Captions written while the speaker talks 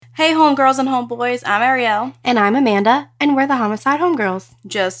Hey homegirls and homeboys, I'm Ariel. And I'm Amanda, and we're the Homicide Homegirls.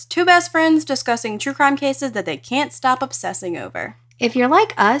 Just two best friends discussing true crime cases that they can't stop obsessing over. If you're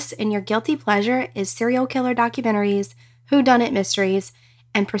like us and your guilty pleasure is serial killer documentaries, whodunit mysteries,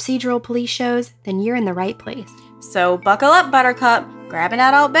 and procedural police shows, then you're in the right place. So buckle up, Buttercup, grab an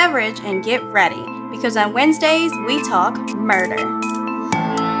adult beverage, and get ready, because on Wednesdays, we talk murder.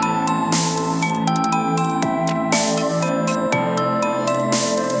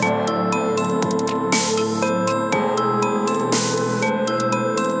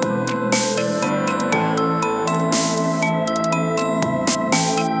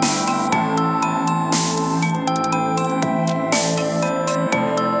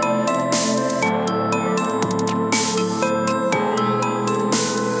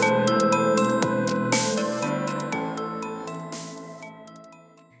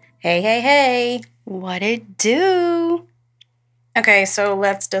 Hey. What it do? Okay, so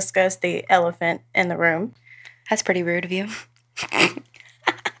let's discuss the elephant in the room. That's pretty rude of you.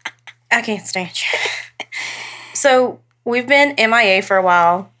 I can't stand you. So, we've been MIA for a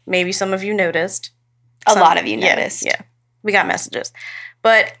while. Maybe some of you noticed. A lot of you noticed. Yeah. We got messages.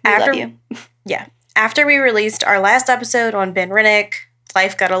 But We after love you. Yeah. After we released our last episode on Ben Rennick,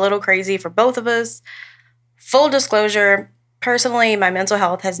 life got a little crazy for both of us. Full disclosure, personally, my mental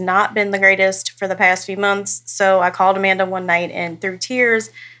health has not been the greatest for the past few months, so I called Amanda one night and through tears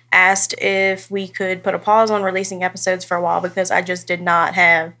asked if we could put a pause on releasing episodes for a while because I just did not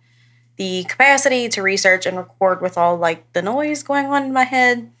have the capacity to research and record with all like the noise going on in my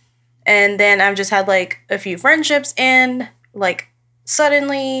head. And then I've just had like a few friendships end like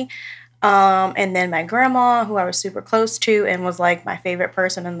suddenly. And then my grandma, who I was super close to and was like my favorite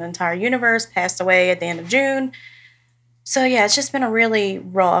person in the entire universe, passed away at the end of June. So yeah, it's just been a really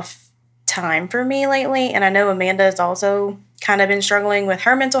rough time for me lately. And I know Amanda has also kind of been struggling with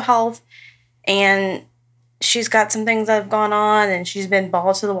her mental health. And she's got some things that have gone on and she's been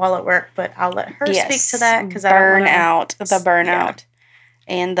balls to the wall at work. But I'll let her speak to that because the burnout.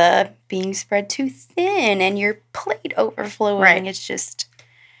 And the being spread too thin and your plate overflowing. Right. It's just,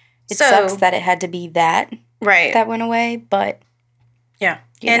 it sucks that it had to be that went away. But yeah.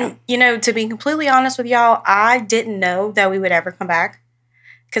 You know, to be completely honest with y'all, I didn't know that we would ever come back.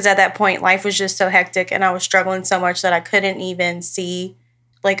 Because at that point, life was just so hectic and I was struggling so much that I couldn't even see,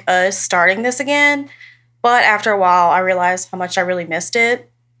 like, us starting this again. But after a while, I realized how much I really missed it.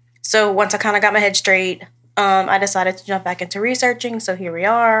 So once I kind of got my head straight, I decided to jump back into researching. So here we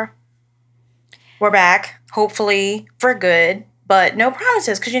are. We're back, hopefully for good. But no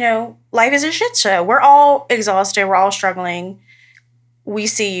promises because, you know, life is a shit show. We're all exhausted. We're all struggling. We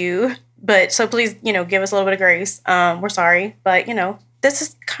see you, but so please, you know, give us a little bit of grace. We're sorry, but you know, this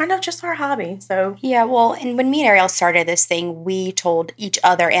is kind of just our hobby. So yeah, well, and when me and Ariel started this thing, we told each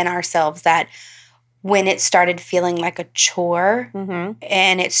other and ourselves that when it started feeling like a chore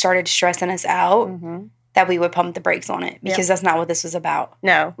and it started stressing us out, that we would pump the brakes on it because that's not what this was about.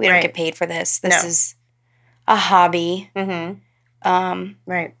 No, we don't get paid for this. This is a hobby.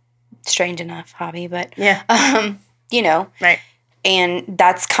 Right. Strange enough, hobby, but yeah, you know, right. And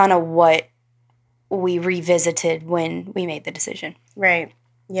that's kind of what we revisited when we made the decision. Right.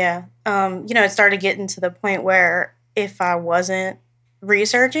 Yeah. You know, it started getting to the point where if I wasn't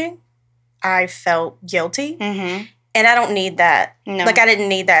researching, I felt guilty. And I don't need that. No. Like, I didn't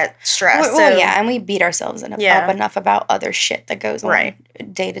need that stress. Well, yeah, and we beat ourselves up enough about other shit that goes on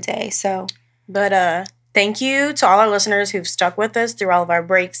day to day, so. But, thank you to all our listeners who've stuck with us through all of our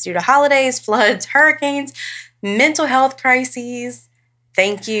breaks due to holidays, floods, hurricanes, mental health crises.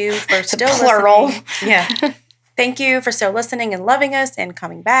 Thank you for still listening. Yeah. Thank you for still listening and loving us and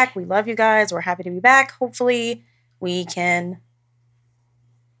coming back. We love you guys. We're happy to be back. Hopefully we can,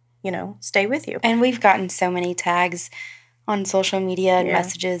 you know, stay with you. And we've gotten so many tags on social media and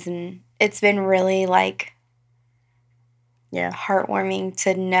messages, and it's been really, like, heartwarming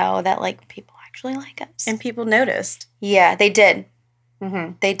to know that, like, people actually like us. And people noticed. Yeah, they did.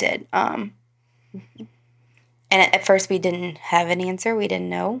 They did. And at first we didn't have an answer. We didn't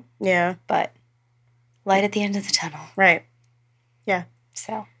know. Yeah. But light at the end of the tunnel. Right. Yeah.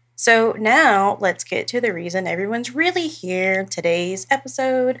 So now let's get to the reason everyone's really here. Today's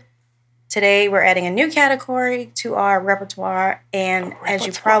episode. Today we're adding a new category to our repertoire. And as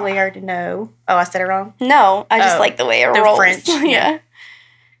you probably already know. Oh, I said it wrong? No, I just like the way it rolls. French. Yeah.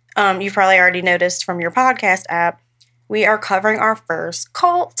 You've probably already noticed from your podcast app, we are covering our first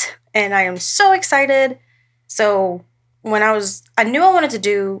cult. And I am so excited. So when I knew I wanted to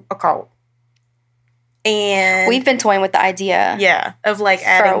do a cult. And we've been toying with the idea. Yeah. Of like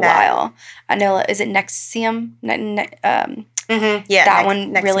adding for a while. I know, is it NXIVM? Mm-hmm. Yeah, that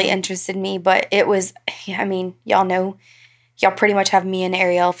one really interested me. But it was, I mean, y'all know, y'all pretty much have me and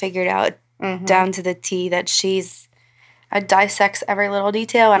Ariel figured out down to the T that I dissects every little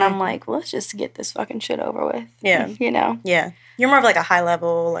detail, and I'm like, well, let's just get this fucking shit over with. Yeah. You know? Yeah. You're more of like a high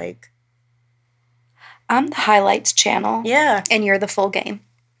level, like... I'm the highlights channel. Yeah. And you're the full game.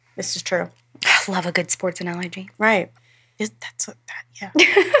 This is true. I love a good sports analogy. Right. Yeah.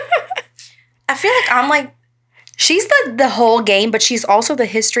 I feel like I'm like... She's the whole game, but she's also the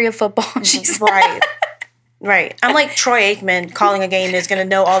history of football. She's right. Right. I'm like Troy Aikman calling a game is going to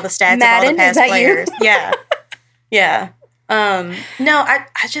know all the stats Madden, of all the past is that players. You? Yeah. Yeah. No,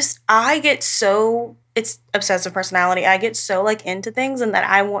 I get so... It's obsessive personality. I get so like into things and that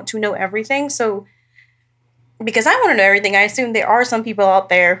I want to know everything. So... Because I want to know everything, I assume there are some people out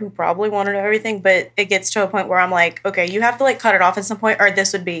there who probably want to know everything, but it gets to a point where I'm like, okay, you have to like cut it off at some point, or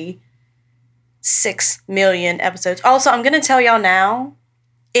this would be 6 million episodes. Also, I'm going to tell y'all now,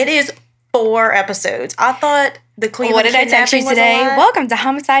 it is 4 episodes. I thought the Cleveland What did I text you today? Was Welcome to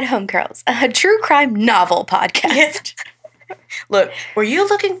Homicide Homegirls, a true crime novel podcast. Look, were you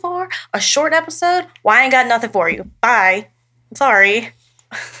looking for a short episode? Well, I ain't got nothing for you. Bye. Sorry.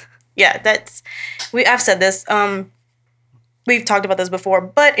 Yeah, I've said this. We've talked about this before.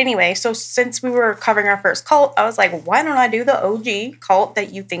 But anyway, so since we were covering our first cult, I was like, why don't I do the OG cult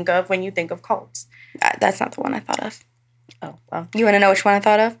that you think of when you think of cults? That's not the one I thought of. Oh, well. You want to know which one I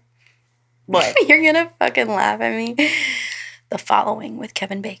thought of? What? You're going to fucking laugh at me. The Following with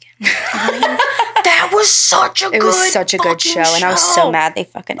Kevin Bacon. That was such a good show. It was such a good show. And I was so mad they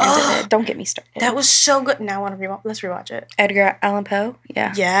fucking ended it. Don't get me started. That was so good. Now I want to let's rewatch it. Edgar Allan Poe?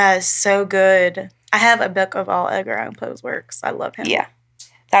 Yeah. Yes, so good. I have a book of all Edgar Allan Poe's works. I love him. Yeah.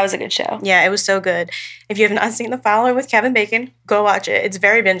 That was a good show. Yeah, it was so good. If you have not seen The Following with Kevin Bacon, go watch it. It's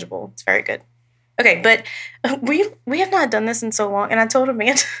very bingeable. It's very good. Okay, but we have not done this in so long, and I told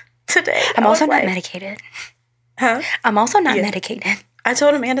Amanda today. I'm also not medicated. Huh? I'm also not medicated. I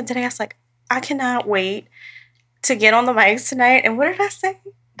told Amanda today, I was like, I cannot wait to get on the mics tonight. And what did I say?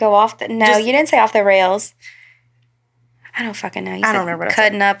 Go off the... No, you didn't say off the rails. I don't fucking know. You I don't remember what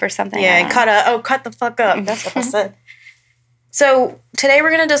cutting up or something. Yeah, cut the fuck up. That's what I said. So today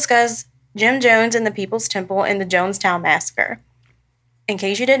we're going to discuss Jim Jones and the People's Temple and the Jonestown Massacre. In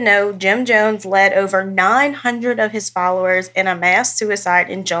case you didn't know, Jim Jones led over 900 of his followers in a mass suicide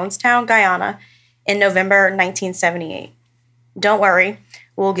in Jonestown, Guyana in November 1978. Don't worry,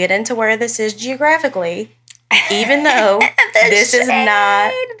 we'll get into where this is geographically, even though this is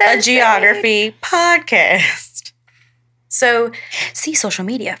not a geography podcast. So, see social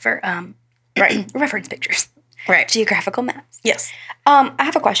media for reference pictures. Right. Geographical maps. Yes. I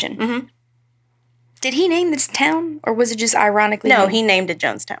have a question. Mm-hmm. Did he name this town, or was it just ironically? No, he named it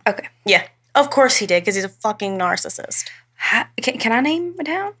Jonestown. Okay. Yeah. Of course he did, because he's a fucking narcissist. Can I name a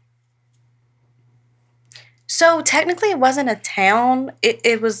town? So technically it wasn't a town.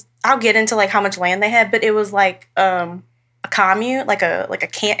 It was, I'll get into like how much land they had, but it was like a commune, like a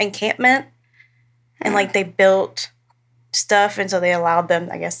encampment. And like they built stuff, and so they allowed them,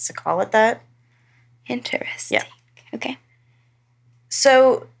 I guess, to call it that. Interesting. Yeah. Okay.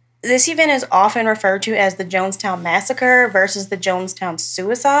 So this event is often referred to as the Jonestown Massacre versus the Jonestown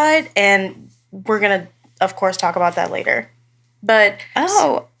Suicide, and we're going to, of course, talk about that later. But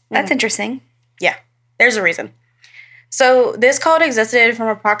that's interesting. Yeah. There's a reason. So this cult existed from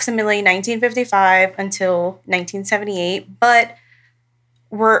approximately 1955 until 1978, but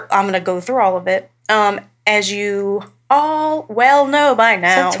I'm going to go through all of it. As you all well know by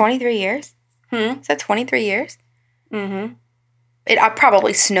now. Is that 23 years? Is that 23 years? Mm-hmm. I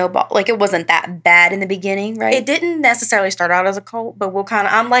probably snowballed. Like, it wasn't that bad in the beginning, right? It didn't necessarily start out as a cult, but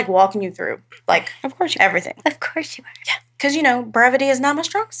I'm like walking you through, like, of course everything. Of course you are. Yeah. Because, brevity is not my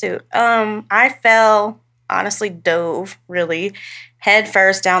strong suit. I dove really head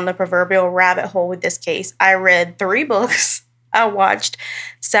first down the proverbial rabbit hole with this case. I read 3 books. I watched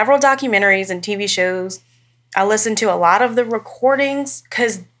several documentaries and TV shows. I listened to a lot of the recordings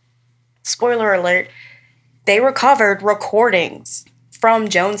because, spoiler alert, they recovered recordings from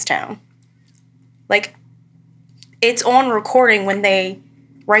Jonestown. Like, it's on recording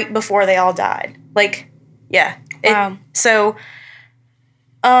right before they all died. Like, yeah. Wow. So,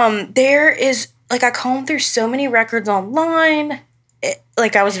 there is, like, I combed through so many records online.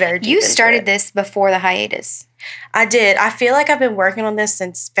 I was very deep You into started it. this before the hiatus. I did. I feel like I've been working on this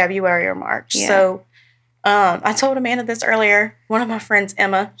since February or March. Yeah. So, I told Amanda this earlier. One of my friends,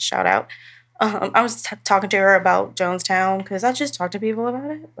 Emma, shout out. I was talking to her about Jonestown because I just talk to people about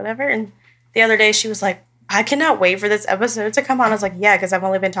it, whatever. And the other day she was like, I cannot wait for this episode to come on. I was like, yeah, because I've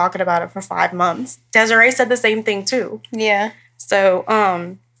only been talking about it for 5 months. Desiree said the same thing too. Yeah.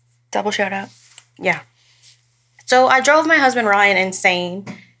 So, double shout out. Yeah. So I drove my husband Ryan insane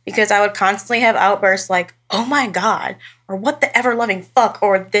because I would constantly have outbursts like, oh my God, or what the ever-loving fuck,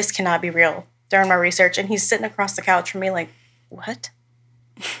 or this cannot be real during my research. And he's sitting across the couch from me like, what?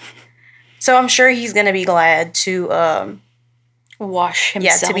 So I'm sure he's going to be glad to wash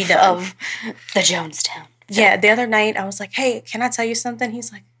himself to be done. Of the Jonestown. Yeah, the other night I was like, hey, can I tell you something?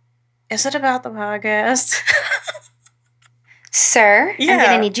 He's like, is it about the podcast? Sir, Yeah. I'm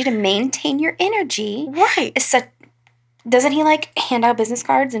going to need you to maintain your energy. Right. Doesn't he like hand out business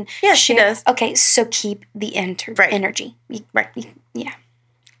cards and Yes, she share? does. Okay, so keep the Right. energy. Right. Yeah.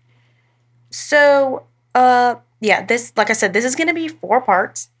 So, this, like I said, this is going to be 4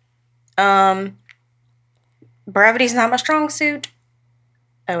 parts. Brevity's not my strong suit.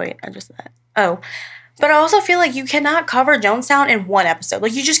 Oh, wait, I just said that. Oh. But I also feel like you cannot cover Jonestown in 1 episode.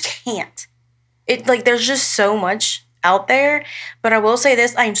 Like, you just can't. There's just so much out there. But I will say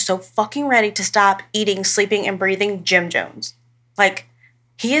this, I am so fucking ready to stop eating, sleeping, and breathing Jim Jones. Like,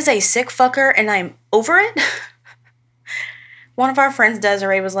 he is a sick fucker, and I'm over it. One of our friends,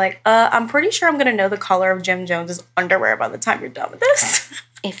 Desiree, was like, I'm pretty sure I'm going to know the color of Jim Jones's underwear by the time you're done with this.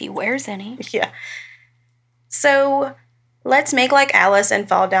 If he wears any. Yeah. So, let's make like Alice and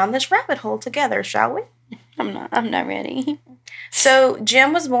fall down this rabbit hole together, shall we? I'm not ready. So,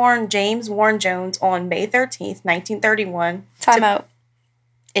 James Warren Jones on May 13th, 1931. Time out.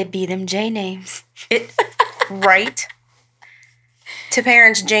 It be them J names. Right. To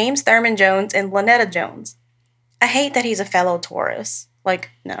parents James Thurman Jones and Lynetta Jones. I hate that he's a fellow Taurus. Like,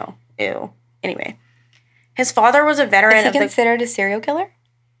 no. Ew. Anyway. His father was a veteran Is he considered a serial killer?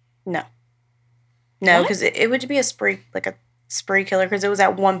 No. No, because it would be a spree killer, because it was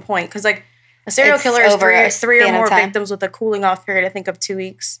at one point. Because, like, a serial killer is three or more victims with a cooling off period, I think, of 2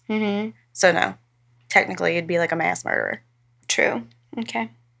 weeks. Mm-hmm. So, no. Technically, it'd be like a mass murderer. True.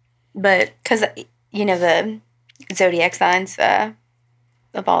 Okay. But... Because, the zodiac signs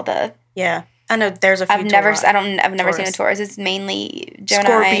of all the... Yeah. I know there's a few I've never seen a Taurus. It's mainly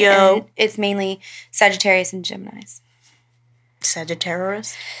Gemini. Scorpio. It's mainly Sagittarius and Geminis.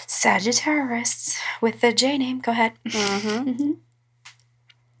 Sagittarius with the J name. Go ahead. Mm-hmm. Mm-hmm.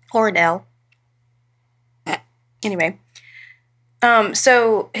 Or an L. Anyway.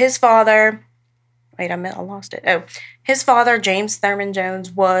 So his father... Wait, I lost it. Oh. His father, James Thurman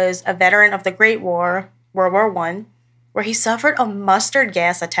Jones, was a veteran of the Great War, World War I, where he suffered a mustard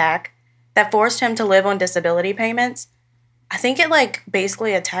gas attack that forced him to live on disability payments. I think it,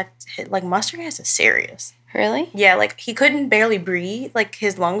 basically attacked... mustard gas is serious. Really? Yeah, he couldn't barely breathe.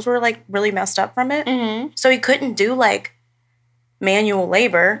 His lungs were, really messed up from it. Mm-hmm. So he couldn't do, manual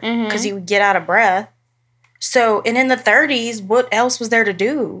labor because he would get out of breath. So, and in the 30s, what else was there to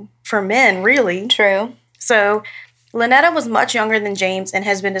do for men, really? True. So, Lynetta was much younger than James and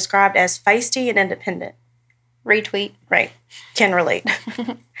has been described as feisty and independent. Retweet. Right. Can relate.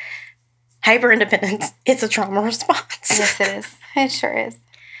 Hyper-independence. It's a trauma response. Yes, it is. It sure is.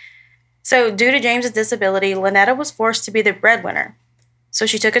 So, due to James's disability, Lynetta was forced to be the breadwinner. So,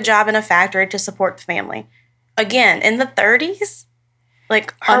 she took a job in a factory to support the family. Again, in the 30s? Her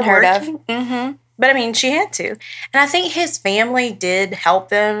unheard working, of. Mm-hmm. But, I mean, she had to. And I think his family did help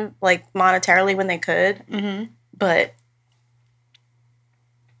them, monetarily when they could. Mm-hmm. But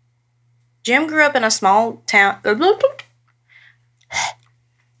Jim grew up in a small town...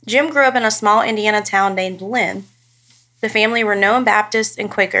 Jim grew up in a small Indiana town named Lynn. The family were known Baptists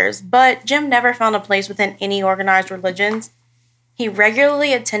and Quakers, but Jim never found a place within any organized religions. He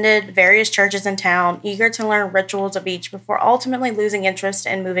regularly attended various churches in town, eager to learn rituals of each before ultimately losing interest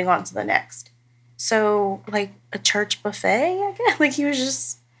and moving on to the next. So, a church buffet, I guess? He was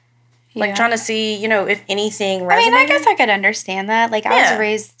just, trying to see, if anything resonated. I mean, I guess I could understand that. I Yeah. was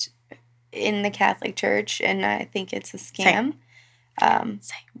raised in the Catholic Church, and I think it's a scam.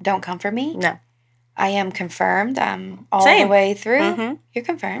 Same. Don't come for me. No. I am confirmed. I'm all Same. the way through. Mm-hmm. You're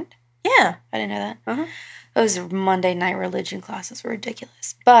confirmed? Yeah. I didn't know that. Uh-huh. Those Monday night religion classes were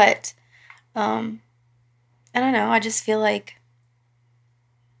ridiculous. But, I don't know. I just feel like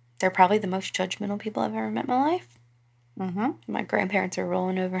they're probably the most judgmental people I've ever met in my life. Mm-hmm. My grandparents are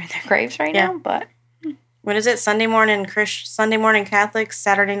rolling over in their graves right Yeah. now, but... What is it? Sunday morning Catholics,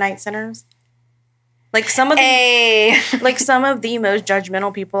 Saturday night sinners? Some of the some of the most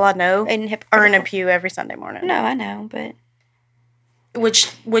judgmental people I know are in a pew every Sunday morning. No, I know, but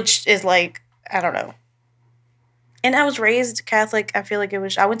which is I don't know. And I was raised Catholic. I feel like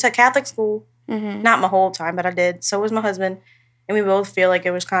I went to Catholic school, not my whole time, but I did. So was my husband, and we both feel like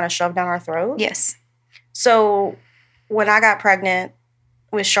it was kind of shoved down our throat. Yes. So when I got pregnant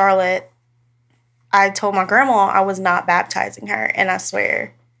with Charlotte, I told my grandma I was not baptizing her. And I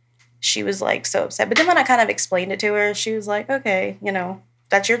swear, she was like so upset. But then when I kind of explained it to her, she was like, okay,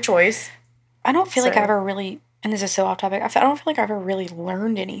 that's your choice. I don't feel like I ever really, and this is so off topic, I don't feel like I ever really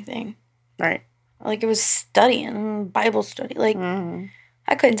learned anything. Right. Like, it was studying, Bible study. Like,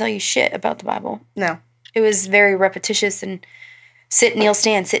 I couldn't tell you shit about the Bible. No. It was very repetitious and sit, kneel,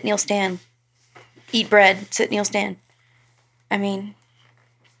 stand, sit, kneel, stand. Eat bread, sit, kneel, stand. I mean,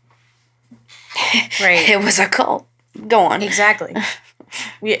 right. It was a cult. Go on. Exactly.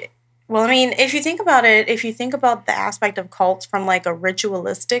 Yeah. Well, I mean, if you think about it, if you think about the aspect of cults from like a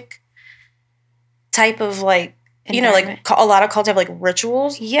ritualistic type of like, like a lot of cults have like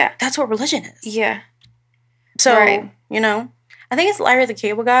rituals. Yeah. That's what religion is. Yeah. So, I think it's Larry the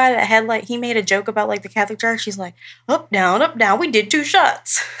Cable Guy that had like, he made a joke about like the Catholic Church. He's like, up, down, we did 2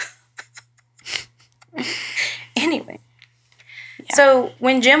 shots. Anyway. Yeah. So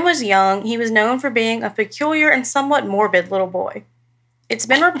when Jim was young, he was known for being a peculiar and somewhat morbid little boy. It's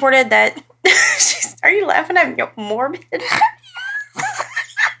been reported that... Are you laughing at morbid?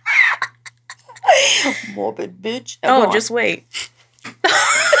 Morbid bitch. Oh, just wait.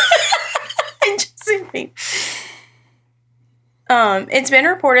 Just wait. It's been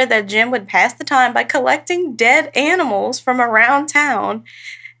reported that Jim would pass the time by collecting dead animals from around town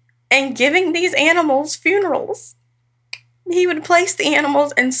and giving these animals funerals. He would place the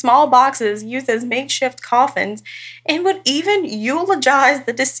animals in small boxes used as makeshift coffins and would even eulogize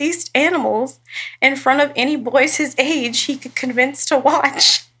the deceased animals in front of any boys his age he could convince to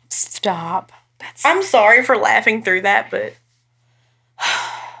watch. Stop. I'm sorry for laughing through that, but...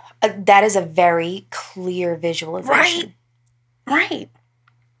 that is a very clear visualization. Right.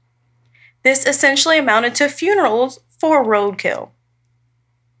 This essentially amounted to funerals for roadkill.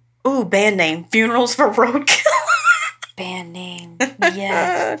 Ooh, band name. Funerals for roadkill. Band name.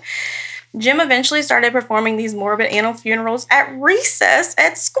 Yes. Jim eventually started performing these morbid animal funerals at recess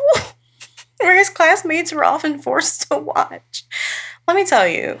at school, where his classmates were often forced to watch. Let me tell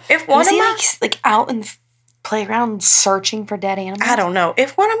you, if one of my... like out in the playground searching for dead animals? I don't know.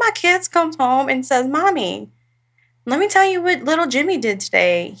 If one of my kids comes home and says, Mommy, let me tell you what little Jimmy did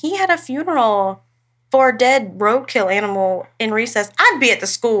today. He had a funeral for a dead roadkill animal in recess. I'd be at the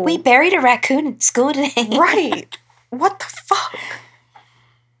school. We buried a raccoon at school today. Right. What the fuck?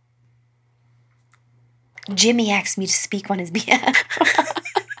 Jimmy asked me to speak on his behalf.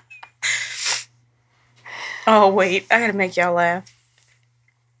 Oh, wait. I gotta make y'all laugh.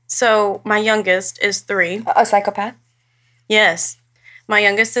 So, my youngest is 3. A psychopath? Yes. My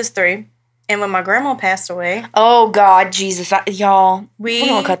youngest is 3. And when my grandma passed away... Oh, God, Jesus. Y'all, we're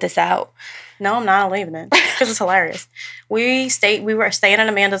gonna cut this out. No, I'm not. I'm leaving it. Because it's hilarious. We were staying at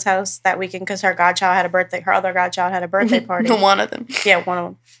Amanda's house that weekend because her godchild had a birthday. Her other godchild had a birthday party. One of them. Yeah, one of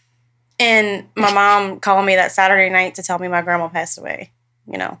them. And my mom called me that Saturday night to tell me my grandma passed away.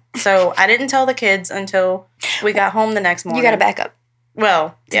 So I didn't tell the kids until we got home the next morning. You got to back up.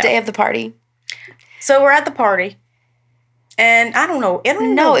 Well, the day of the party. So we're at the party. And I don't know.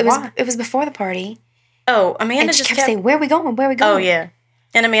 It was before the party. Oh, Amanda and she kept saying, where are we going? Where are we going? Oh, yeah.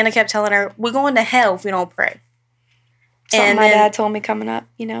 And Amanda kept telling her, we're going to hell if we don't pray. Something my dad told me coming up,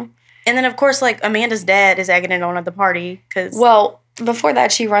 And then, of course, like, Amanda's dad is egging it on at the party. Well, before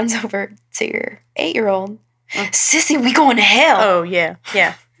that, she runs over to your 8-year-old. Sissy, we going to hell. Oh, yeah.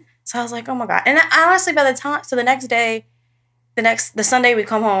 Yeah. So I was like, oh, my God. And honestly, by the time... So the next day, the Sunday we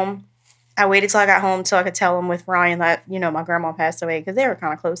come home, I waited till I got home so I could tell him with Ryan that, my grandma passed away because they were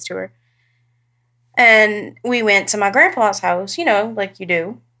kind of close to her. And we went to my grandpa's house, like you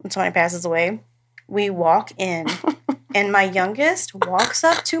do when somebody passes away. We walk in, and my youngest walks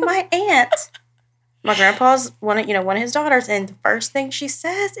up to my aunt. My grandpa's one of his daughters, and the first thing she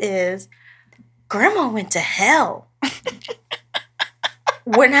says is, Grandma went to hell.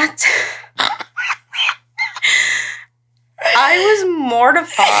 I was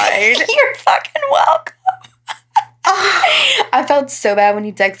mortified. You're fucking welcome. I felt so bad when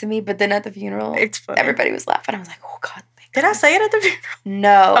you texted me, but then at the funeral, it's funny. Everybody was laughing. I was like, oh, God. Did I say it at the funeral?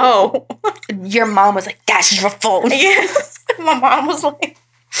 No. Oh. Your mom was like, that's your fault. Yeah. My mom was like...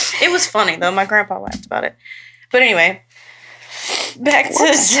 It was funny, though. My grandpa laughed about it. But anyway, back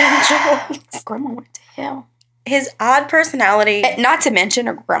to Jim Jones. Grandma went to hell. His odd personality... Not to mention,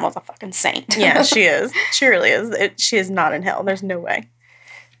 her grandma's a fucking saint. Yeah, she is. She really is. She is not in hell. There's no way.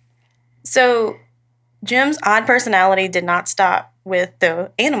 So... Jim's odd personality did not stop with the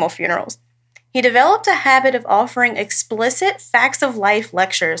animal funerals. He developed a habit of offering explicit facts of life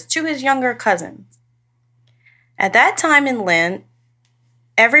lectures to his younger cousins. At that time in Lent,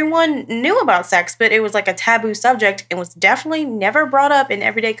 Everyone knew about sex, but it was like a taboo subject and was definitely never brought up in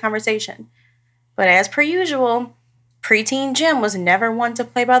everyday conversation. But as per usual, preteen Jim was never one to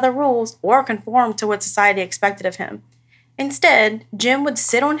play by the rules or conform to what society expected of him. Instead, Jim would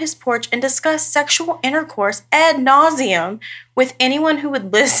sit on his porch and discuss sexual intercourse ad nauseum with anyone who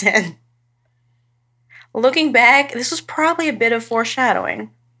would listen. Looking back, this was probably a bit of foreshadowing.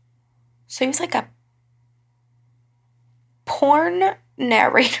 So he was like a porn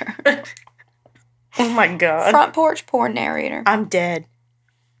narrator. Oh my God. Front porch porn narrator. I'm dead.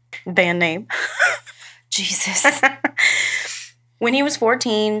 Band name. Jesus. When he was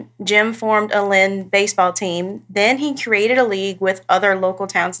 14, Jim formed a Lynn baseball team. Then he created a league with other local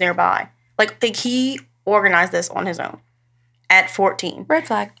towns nearby. Like he organized this on his own at 14. Red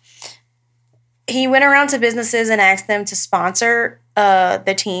flag. He went around to businesses and asked them to sponsor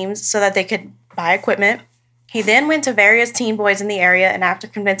the teams so that they could buy equipment. He then went to various teen boys in the area and after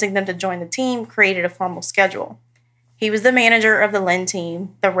convincing them to join the team, created a formal schedule. He was the manager of the Lynn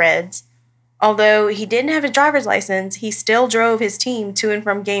team, the Reds. Although he didn't have a driver's license, he still drove his team to and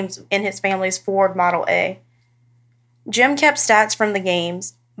from games in his family's Ford Model A. Jim kept stats from the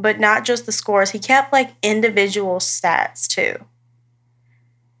games, but not just the scores. He kept like individual stats too.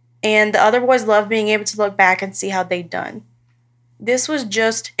 And the other boys loved being able to look back and see how they'd done. This was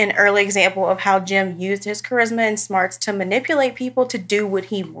just an early example of how Jim used his charisma and smarts to manipulate people to do what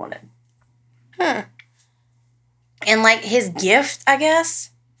he wanted. And like his gift, I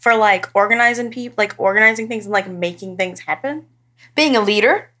guess, for like organizing people, like organizing things and like making things happen. Being a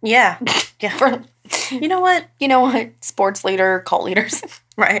leader. Yeah. Yeah. You know what? You know what? Sports leader, cult leaders.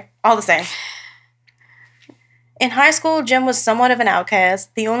 Right. All the same. In high school, Jim was somewhat of an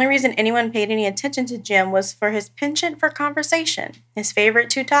outcast. The only reason anyone paid any attention to Jim was for his penchant for conversation. His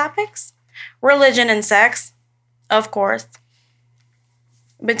favorite two topics? Religion and sex. Of course.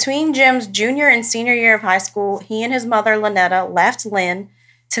 Between Jim's junior and senior year of high school, he and his mother, Lynetta, left Lynn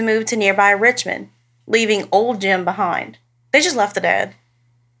to move to nearby Richmond, leaving old Jim behind. They just left the dad.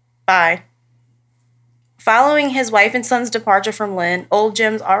 Bye. Following his wife and son's departure from Lynn, old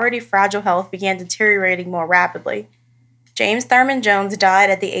Jim's already fragile health began deteriorating more rapidly. James Thurman Jones died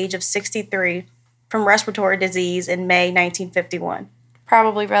at the age of 63 from respiratory disease in May 1951.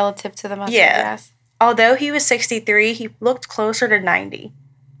 Probably relative to the mustard gas. Although he was 63, he looked closer to 90.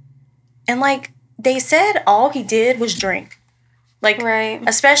 And like they said, all he did was drink. Like, right.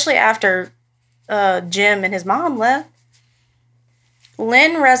 Especially after Jim and his mom left.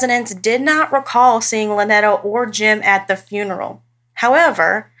 Lynn residents did not recall seeing Lynetta or Jim at the funeral.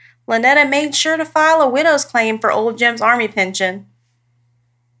 However, Lynetta made sure to file a widow's claim for old Jim's army pension.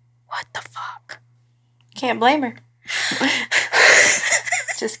 What the fuck? Can't blame her.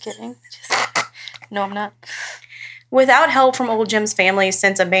 Just kidding. No, I'm not. Without help from old Jim's family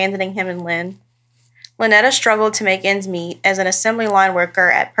since abandoning him and Lynn, Lynetta struggled to make ends meet as an assembly line worker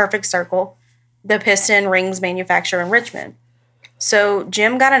at Perfect Circle, the piston rings manufacturer in Richmond. So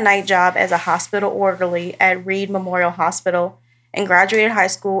Jim got a night job as a hospital orderly at Reed Memorial Hospital and graduated high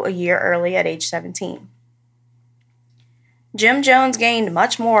school a year early at age 17. Jim Jones gained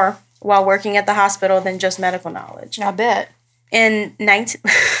much more while working at the hospital than just medical knowledge. I bet.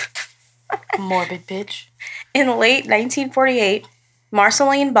 Morbid bitch. In late 1948,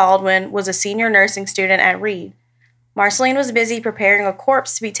 Marceline Baldwin was a senior nursing student at Reed. Marceline was busy preparing a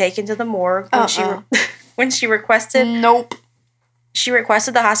corpse to be taken to the morgue when she requested... Nope. She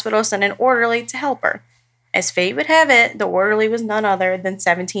requested the hospital send an orderly to help her. As fate would have it, the orderly was none other than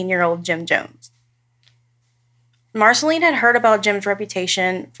 17-year-old Jim Jones. Marceline had heard about Jim's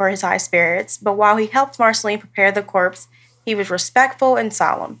reputation for his high spirits, but while he helped Marceline prepare the corpse, he was respectful and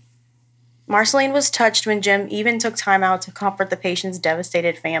solemn. Marceline was touched when Jim even took time out to comfort the patient's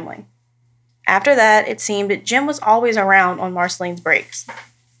devastated family. After that, it seemed that Jim was always around on Marceline's breaks.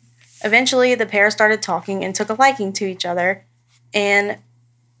 Eventually, the pair started talking and took a liking to each other, and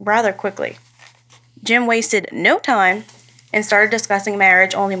rather quickly. Jim wasted no time and started discussing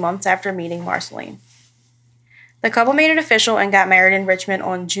marriage only months after meeting Marceline. The couple made it official and got married in Richmond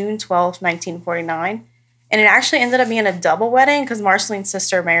on June 12, 1949, and it actually ended up being a double wedding because Marceline's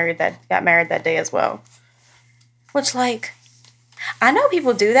sister got married that day as well. Which, like, I know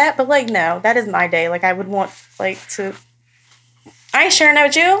people do that, but, like, no, that is my day. Like, I would want, like, to... I ain't sharing that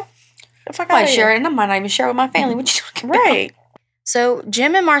with you. The fuck I share it, and I might not even share it with my family. What you talking about? Right. So,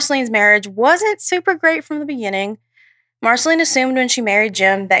 Jim and Marceline's marriage wasn't super great from the beginning. Marceline assumed when she married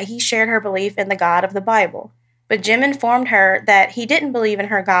Jim that he shared her belief in the God of the Bible. But Jim informed her that he didn't believe in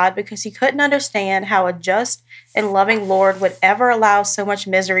her God because he couldn't understand how a just and loving Lord would ever allow so much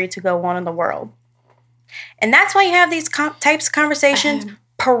misery to go on in the world. And that's why you have these types of conversations.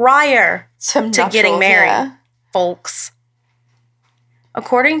 prior to getting married, folks.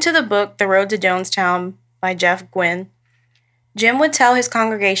 According to the book The Road to Jonestown by Jeff Gwynne, Jim would tell his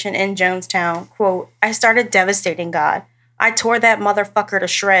congregation in Jonestown, quote, "I started devastating God. I tore that motherfucker to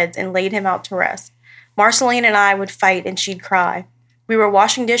shreds and laid him out to rest. Marceline and I would fight and she'd cry. We were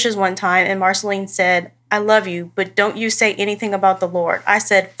washing dishes one time and Marceline said, 'I love you, but don't you say anything about the Lord.' I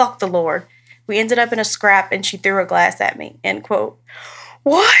said, 'Fuck the Lord.' We ended up in a scrap and she threw a glass at me," end quote.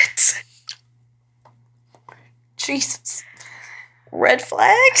 What? Jesus. Red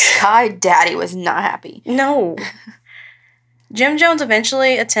flags? Hi, Daddy was not happy. No. Jim Jones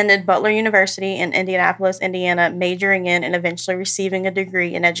eventually attended Butler University in Indianapolis, Indiana, majoring in and eventually receiving a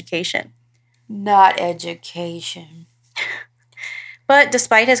degree in education. Not education. But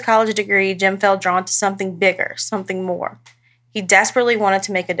despite his college degree, Jim felt drawn to something bigger, something more. He desperately wanted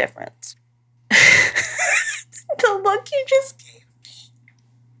to make a difference. The look you just gave me.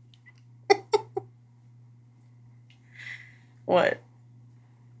 What?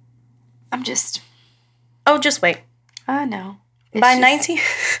 I'm just... Oh, just wait. I know. By 19...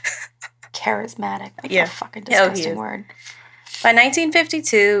 charismatic. That's Yeah. a fucking disgusting word. By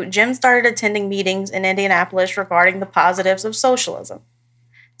 1952, Jim started attending meetings in Indianapolis regarding the positives of socialism.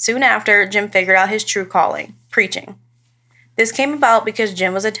 Soon after, Jim figured out his true calling, preaching. This came about because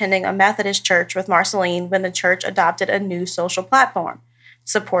Jim was attending a Methodist church with Marceline when the church adopted a new social platform,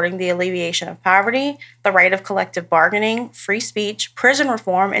 supporting the alleviation of poverty, the right of collective bargaining, free speech, prison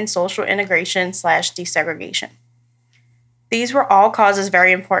reform, and social integration/desegregation. These were all causes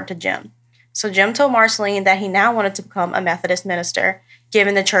very important to Jim. So Jim told Marceline that he now wanted to become a Methodist minister,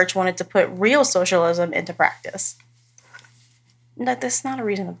 given the church wanted to put real socialism into practice. No, that's not a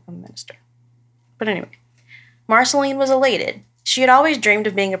reason to become a minister. But anyway, Marceline was elated. She had always dreamed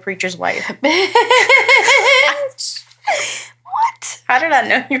of being a preacher's wife. What? How did I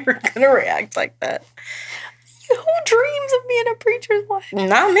know you were going to react like that? Who dreams of being a preacher's wife?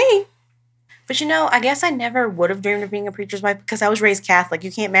 Not me. But you know, I guess I never would have dreamed of being a preacher's wife because I was raised Catholic.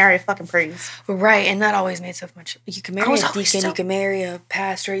 You can't marry a fucking priest. Right, and that always made so much... You can marry a deacon, so... you can marry a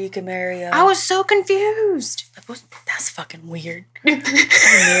pastor, you can marry a... I was so confused. That's fucking weird. You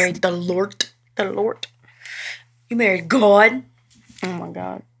married the Lord. The Lord. You married God. Oh my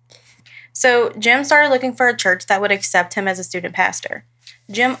God. So Jim started looking for a church that would accept him as a student pastor.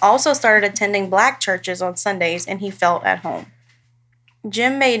 Jim also started attending black churches on Sundays, and he felt at home.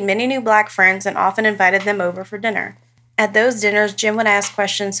 Jim made many new black friends and often invited them over for dinner. At those dinners, Jim would ask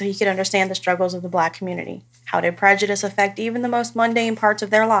questions so he could understand the struggles of the black community. How did prejudice affect even the most mundane parts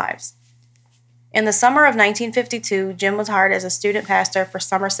of their lives? In the summer of 1952, Jim was hired as a student pastor for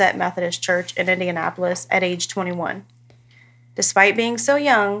Somerset Methodist Church in Indianapolis at age 21. Despite being so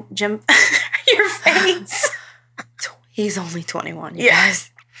young, Jim... Your face! He's only 21, you Yeah. guys.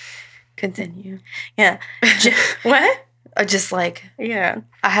 Continue. Yeah. What? Just like... Yeah.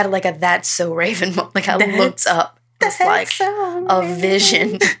 I had like a That's So Raven moment. Like I looked up. It's That's like so a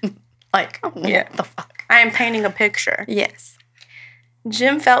vision. Like, Yeah. what the fuck? I am painting a picture. Yes.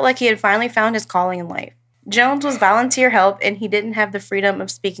 Jim felt like he had finally found his calling in life. Jones was volunteer help, and he didn't have the freedom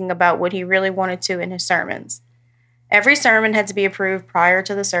of speaking about what he really wanted to in his sermons. Every sermon had to be approved prior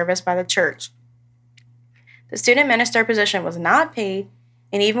to the service by the church. The student minister position was not paid,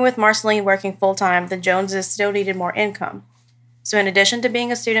 and even with Marceline working full-time, the Joneses still needed more income. So in addition to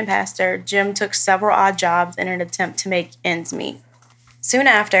being a student pastor, Jim took several odd jobs in an attempt to make ends meet. Soon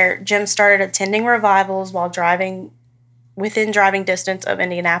after, Jim started attending revivals while within driving distance of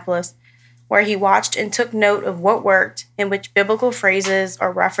Indianapolis, where he watched and took note of what worked and which biblical phrases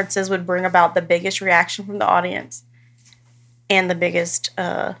or references would bring about the biggest reaction from the audience and the biggest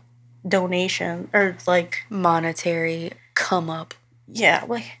donation, or like... monetary come up. Yeah,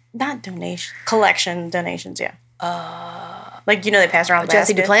 like, not donation. Collection donations, yeah. Like, you know, they pass around the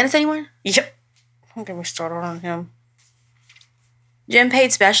Jesse basket. Duplantis anyone? Yep. Don't get me started on him. Jim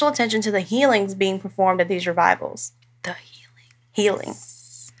paid special attention to the healings being performed at these revivals. The Healing.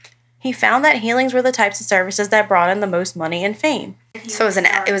 He found that healings were the types of services that brought in the most money and fame. So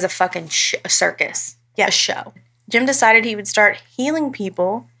it was a fucking a circus. Yeah. A show. Jim decided he would start healing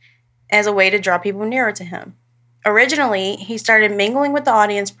people as a way to draw people nearer to him. Originally, he started mingling with the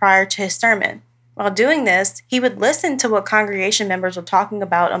audience prior to his sermon. While doing this, he would listen to what congregation members were talking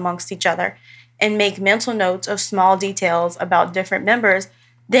about amongst each other and make mental notes of small details about different members.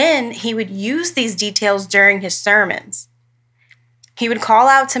 Then he would use these details during his sermons. He would call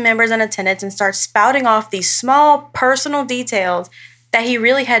out to members in attendance and start spouting off these small personal details that he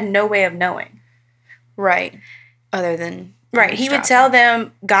really had no way of knowing. Right. Other than... Right. He would tell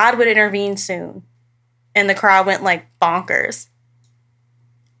them God would intervene soon. And the crowd went like bonkers.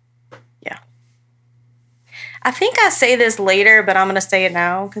 I think I say this later, but I'm going to say it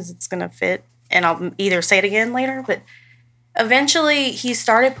now because it's going to fit. And I'll either say it again later. But eventually he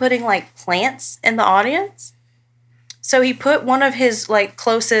started putting like plants in the audience. So he put one of his like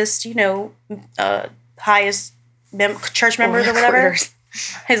closest, highest church members or whatever.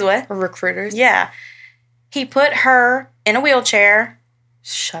 His what? Recruiters. Yeah. He put her in a wheelchair.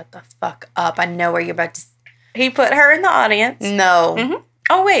 Shut the fuck up. I know where you're about to... He put her in the audience. No. Mm-hmm.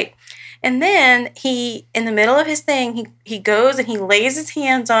 Oh, wait. And then he, in the middle of his thing, he goes and he lays his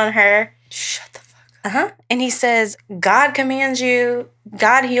hands on her. Shut the fuck up. Uh-huh. And he says, God commands you.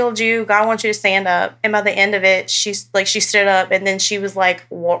 God healed you. God wants you to stand up. And by the end of it, she stood up and then she was like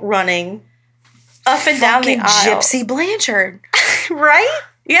running up and down the aisle. Gypsy Blanchard. Right?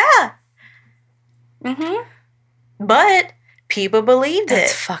 Yeah. Mm-hmm. But people believed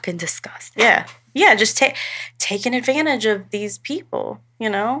That's it. fucking disgusting. Yeah. Yeah, just taking advantage of these people,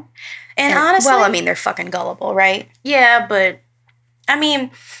 And honestly... Well, I mean, they're fucking gullible, right? Yeah, but... I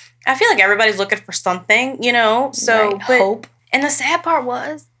mean, I feel like everybody's looking for something, So... Right. Hope. And the sad part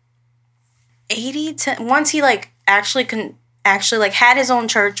was... once he, actually had his own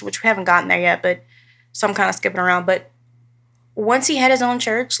church, which we haven't gotten there yet, but... So I'm kind of skipping around, but... Once he had his own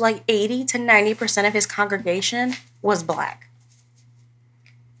church, 80 to 90% of his congregation was Black.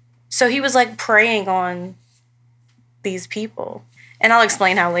 So he was preying on these people. And I'll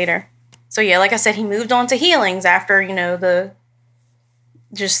explain how later. So yeah, like I said, he moved on to healings after, the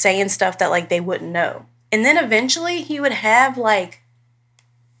just saying stuff that they wouldn't know. And then eventually he would have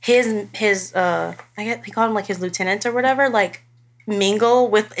his I guess he called him his lieutenants or whatever, mingle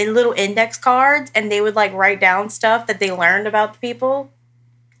with little index cards, and they would write down stuff that they learned about the people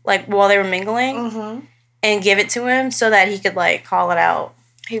while they were mingling, mm-hmm. and give it to him so that he could call it out.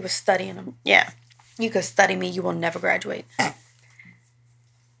 He was studying them. Yeah. You could study me, you will never graduate.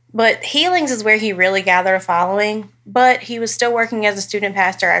 But healings is where he really gathered a following, but he was still working as a student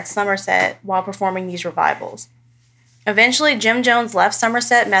pastor at Somerset while performing these revivals. Eventually, Jim Jones left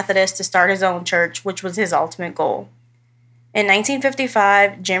Somerset Methodist to start his own church, which was his ultimate goal. In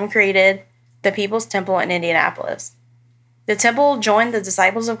 1955, Jim created the People's Temple in Indianapolis. The temple joined the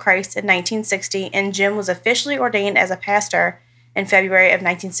Disciples of Christ in 1960, and Jim was officially ordained as a pastor in February of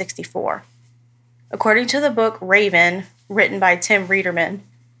 1964. According to the book Raven, written by Tim Reederman,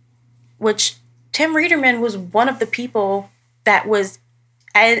 which Tim Reederman was one of the people that was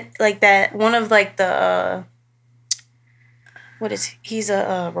he's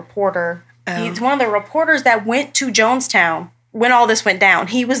a reporter. Oh. He's one of the reporters that went to Jonestown when all this went down.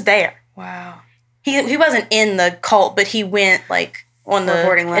 He was there. Wow. He wasn't in the cult, but he went on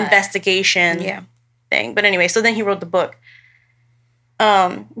the investigation thing. But anyway, so then he wrote the book.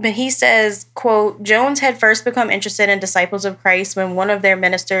 But he says, quote, Jones had first become interested in Disciples of Christ when one of their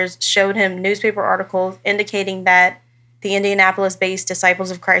ministers showed him newspaper articles indicating that the Indianapolis-based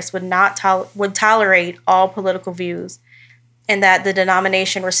Disciples of Christ would tolerate all political views, and that the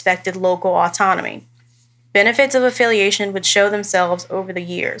denomination respected local autonomy. Benefits of affiliation would show themselves over the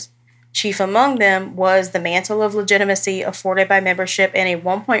years. Chief among them was the mantle of legitimacy afforded by membership in a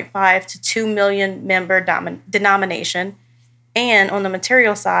 1.5 to 2 million member denomination, and on the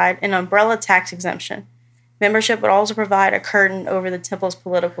material side, an umbrella tax exemption. Membership would also provide a curtain over the temple's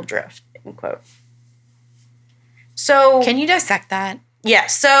political drift, end quote. So, can you dissect that? Yeah.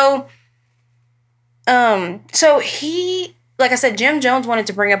 So he, like I said, Jim Jones wanted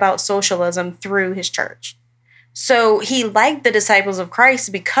to bring about socialism through his church. So he liked the Disciples of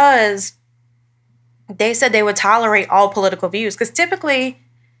Christ because they said they would tolerate all political views. Because typically,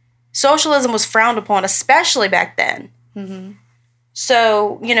 socialism was frowned upon, especially back then. Mm-hmm.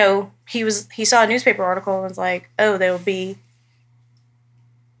 So, he saw a newspaper article and was like, oh, they will be,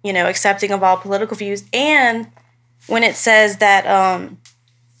 accepting of all political views. And when it says that,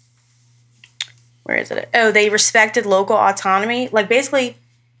 where is it? Oh, they respected local autonomy. Basically,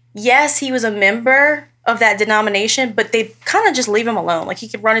 yes, he was a member of that denomination, but they kind of just leave him alone. He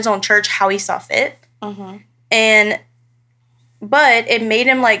could run his own church how he saw fit. Mm-hmm. But it made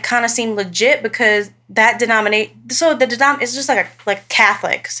him kind of seem legit because that denomination. So it's just like a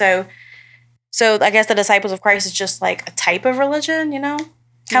Catholic. So I guess the Disciples of Christ is just a type of religion, kind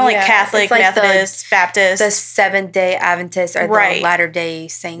of like Catholic, Methodist, Baptist, the Seventh-day Adventists, or the Latter-day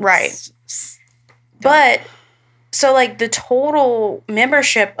Saints, right? But so the total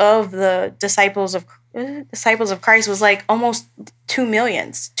membership of the Disciples of Christ was almost 2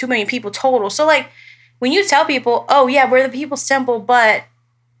 million people total. So when you tell people, oh, yeah, we're the People's Temple, but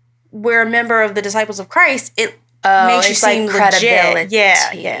we're a member of the Disciples of Christ, it makes you seem legit.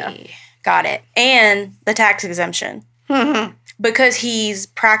 Yeah. Got it. And the tax exemption. Because he's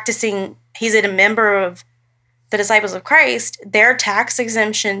a member of the Disciples of Christ, their tax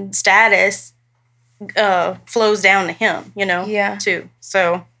exemption status flows down to him, Yeah. too.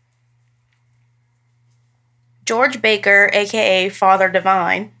 So, George Baker, a.k.a. Father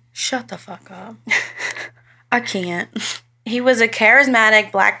Divine. Shut the fuck up. I can't. He was a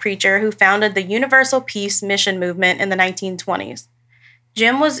charismatic black preacher who founded the Universal Peace Mission movement in the 1920s.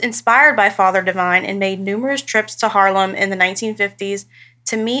 Jim was inspired by Father Divine and made numerous trips to Harlem in the 1950s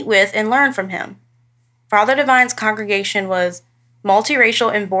to meet with and learn from him. Father Divine's congregation was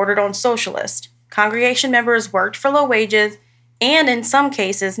multiracial and bordered on socialist. Congregation members worked for low wages and, in some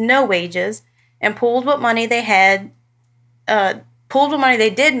cases, no wages, and pooled what money they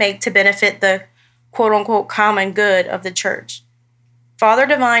did make to benefit the quote-unquote common good of the church. Father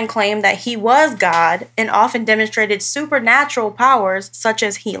Divine claimed that he was God and often demonstrated supernatural powers such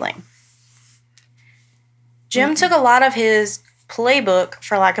as healing. Jim took a lot of his playbook,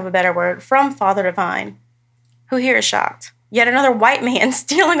 for lack of a better word, from Father Divine, who here is shocked. Yet another white man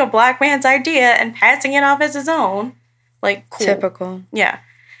stealing a black man's idea and passing it off as his own. Like, cool. Typical. Yeah.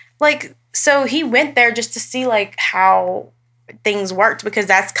 Like, so he went there just to see, like, how things worked, because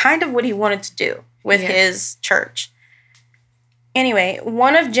that's kind of what he wanted to do with his church. Anyway,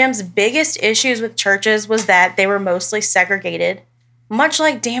 one of Jim's biggest issues with churches was that they were mostly segregated, much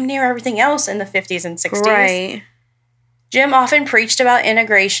like damn near everything else in the 50s and 60s. Right. Jim often preached about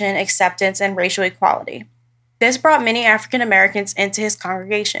integration, acceptance, and racial equality. This brought many African Americans into his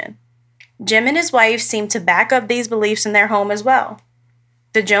congregation. Jim and his wife seemed to back up these beliefs in their home as well.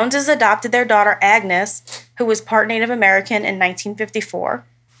 The Joneses adopted their daughter Agnes, who was part Native American, in 1954.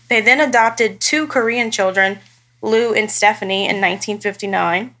 They then adopted 2 Korean children, Lou and Stephanie, in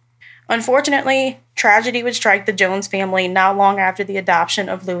 1959. Unfortunately, tragedy would strike the Jones family not long after the adoption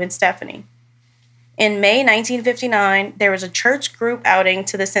of Lou and Stephanie. In May 1959, there was a church group outing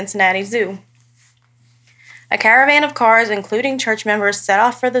to the Cincinnati Zoo. A caravan of cars, including church members, set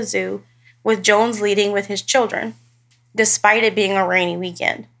off for the zoo, with Jones leading with his children, despite it being a rainy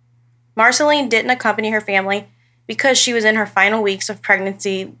weekend. Marceline didn't accompany her family because she was in her final weeks of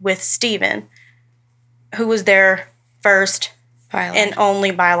pregnancy with Stephen, who was their first and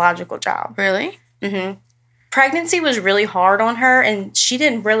only biological child. Really? Mm-hmm. Pregnancy was really hard on her, and she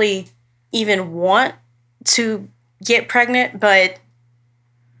didn't really even want to get pregnant, but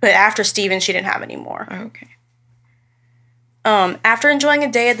after Stephen, she didn't have any more. Okay. After enjoying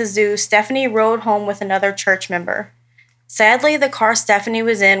a day at the zoo, Stephanie rode home with another church member. Sadly, the car Stephanie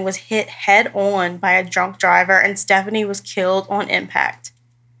was in was hit head-on by a drunk driver, and Stephanie was killed on impact.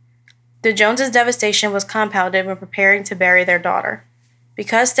 The Joneses' devastation was compounded when preparing to bury their daughter.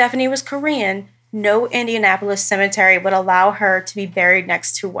 Because Stephanie was Korean, no Indianapolis cemetery would allow her to be buried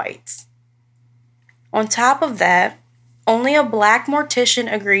next to whites. On top of that, only a black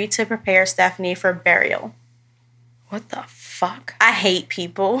mortician agreed to prepare Stephanie for burial. What the fuck? I hate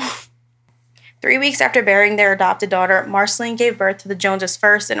people. 3 weeks after burying their adopted daughter, Marceline gave birth to the Joneses'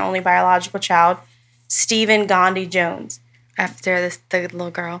 first and only biological child, Stephen Gandhi Jones. After the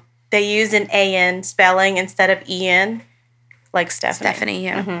little girl. They used an A-N spelling instead of E-N, like Stephanie. Stephanie,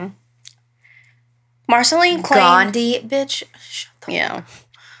 yeah. Mm-hmm. Marceline claimed... Gandhi, bitch. Shut the Yeah.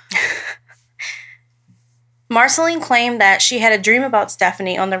 Marceline claimed that she had a dream about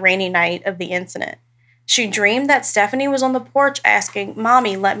Stephanie on the rainy night of the incident. She dreamed that Stephanie was on the porch asking,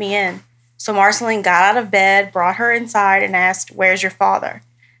 "Mommy, let me in." So Marceline got out of bed, brought her inside, and asked, "Where's your father?"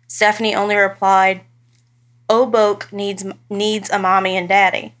 Stephanie only replied, "Obok needs a mommy and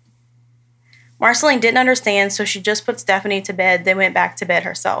daddy." Marceline didn't understand, so she just put Stephanie to bed, then went back to bed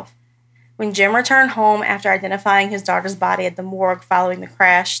herself. When Jim returned home after identifying his daughter's body at the morgue following the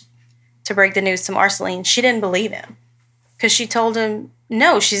crash to break the news to Marceline, she didn't believe him. Because she told him,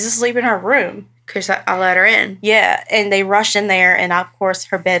 no, she's asleep in her room. Because I let her in. Yeah, and they rushed in there, and of course,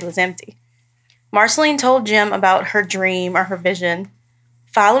 her bed was empty. Marceline told Jim about her dream or her vision.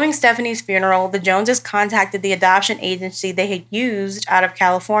 Following Stephanie's funeral, the Joneses contacted the adoption agency they had used out of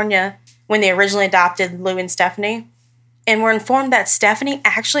California when they originally adopted Lou and Stephanie, and were informed that Stephanie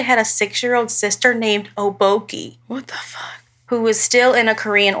actually had a 6-year-old sister named Oboki. What the fuck? Who was still in a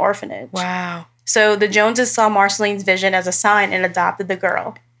Korean orphanage. Wow. So the Joneses saw Marceline's vision as a sign and adopted the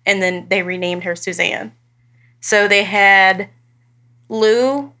girl, and then they renamed her Suzanne. So they had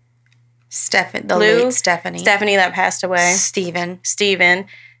Lou... late Stephanie. Stephanie that passed away. Stephen,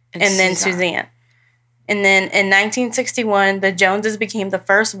 and then Suzanne. And then in 1961, the Joneses became the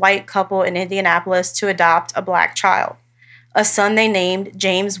first white couple in Indianapolis to adopt a black child, a son they named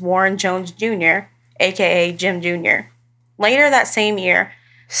James Warren Jones Jr., a.k.a. Jim Jr. Later that same year...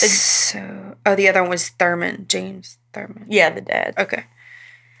 the other one was Thurman, James Thurman. Yeah, the dad. Okay.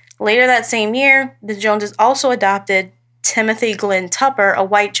 Later that same year, the Joneses also adopted Timothy Glenn Tupper, a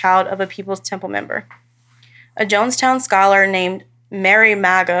white child of a People's Temple member. A Jonestown scholar named Mary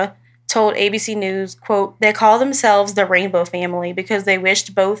Maga told ABC News, quote, "They call themselves the Rainbow Family because they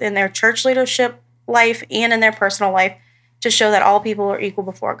wished both in their church leadership life and in their personal life to show that all people are equal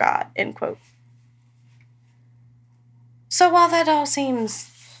before God," end quote. So while that all seems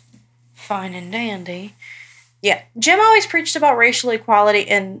fine and dandy, yeah, Jim always preached about racial equality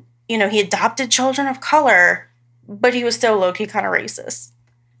and, he adopted children of color, but he was still low-key kind of racist.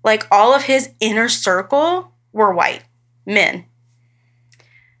 Like, all of his inner circle were white men.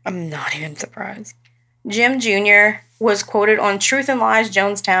 I'm not even surprised. Jim Jr. was quoted on Truth and Lies,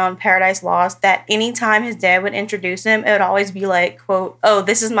 Jonestown, Paradise Lost, that anytime his dad would introduce him, it would always be like, quote, "Oh,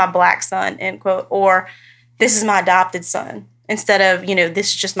 this is my black son," end quote, or "This is my adopted son," instead of, "This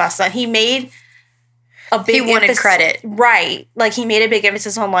is just my son." He made a big He wanted credit. Right. Like, he made a big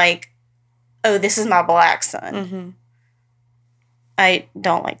emphasis on, like, "Oh, this is my black son." Mm-hmm. I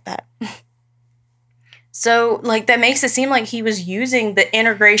don't like that. So, like, that makes it seem like he was using the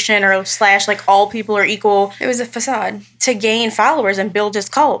integration or / like, all people are equal. It was a facade. To gain followers and build his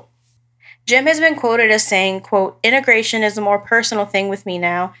cult. Jim has been quoted as saying, quote, "Integration is a more personal thing with me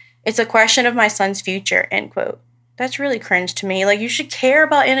now. It's a question of my son's future," end quote. That's really cringe to me. Like, you should care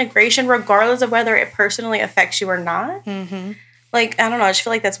about integration regardless of whether it personally affects you or not. Mm-hmm. Like, I don't know. I just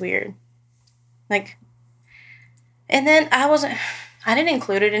feel like that's weird. Like, and then I didn't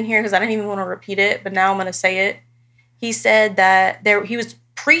include it in here because I didn't even want to repeat it, but now I'm going to say it. He said that he was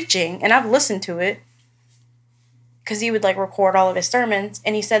preaching, and I've listened to it because he would, like, record all of his sermons,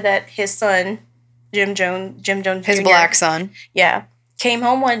 and he said that his son, Jim Jones his Jr., black son, yeah, came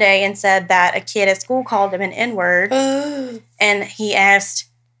home one day and said that a kid at school called him an N-word, and he asked,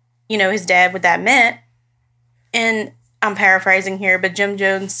 his dad what that meant, and I'm paraphrasing here, but Jim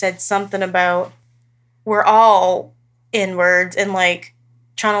Jones said something about, "We're all N-words," and, like,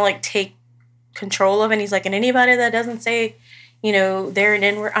 trying to, like, take control of it. And he's like, "And anybody that doesn't say, they're an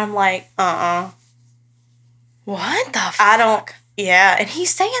N-word," I'm like, What the fuck? I don't, yeah. And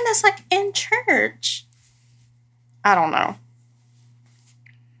he's saying this, like, in church. I don't know.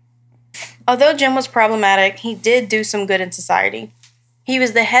 Although Jim was problematic, he did do some good in society. He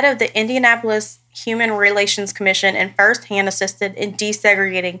was the head of the Indianapolis Human Relations Commission and firsthand assisted in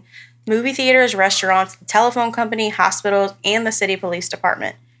desegregating movie theaters, restaurants, the telephone company, hospitals, and the city police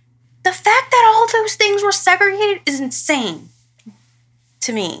department. The fact that all those things were segregated is insane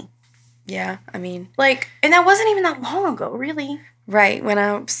to me. Yeah, I mean, like, and that wasn't even that long ago, really. Right, when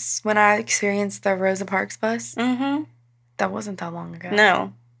I experienced the Rosa Parks bus, Mm-hmm. that wasn't that long ago.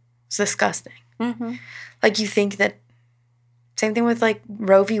 No. It's disgusting. Mm-hmm. Like, you think that, same thing with, like,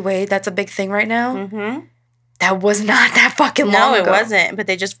 Roe v. Wade, that's a big thing right now. Mm-hmm. That was not that fucking long ago. No, it wasn't, but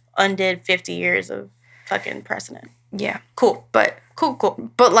they just undid 50 years of fucking precedent. Yeah. Cool. But,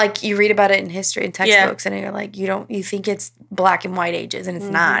 But, like, you read about it in history and textbooks, and you're like, you think it's black and white ages, and it's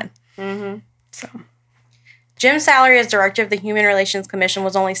not. Mm-hmm. So, Jim's salary as director of the Human Relations Commission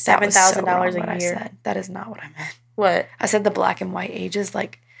was only $7,000 a year. I said. That is not what I meant. What? I said the black and white ages,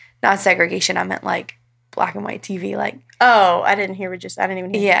 like, not segregation. I meant, like, black and white TV, like. Oh, I didn't hear I didn't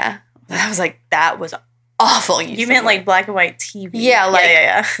even hear. Yeah. I was like, that was awful. You meant, like, black and white TV. Yeah, like,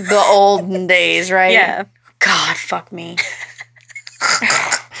 yeah. the olden days, right? Yeah. God, fuck me.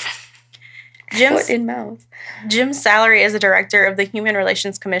 Jim's Foot in mouth. Jim's salary as a director of the Human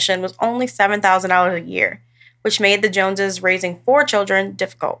Relations Commission was only $7,000 a year, which made the Joneses raising 4 children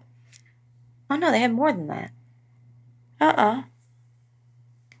difficult. Oh, no, they had more than that.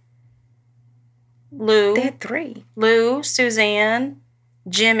 Lou. They had 3. Lou, Suzanne,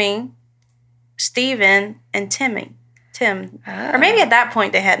 Jimmy, Stephen, and Tim. Or maybe at that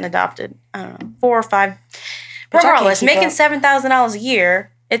point they hadn't adopted, I don't know, 4 or 5. Regardless, making $7,000 a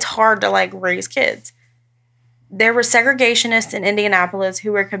year, it's hard to, like, raise kids. There were segregationists in Indianapolis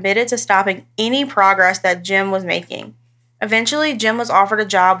who were committed to stopping any progress that Jim was making. Eventually, Jim was offered a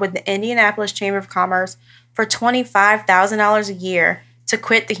job with the Indianapolis Chamber of Commerce for $25,000 a year to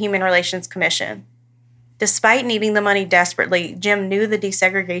quit the Human Relations Commission. Despite needing the money desperately, Jim knew the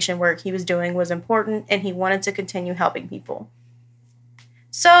desegregation work he was doing was important and he wanted to continue helping people.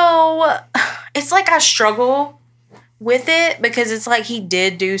 So, it's like I struggle with it because it's like he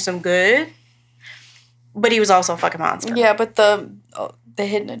did do some good, but he was also a fucking monster. Yeah, but the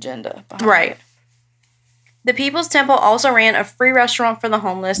hidden agenda behind right. it. The People's Temple also ran a free restaurant for the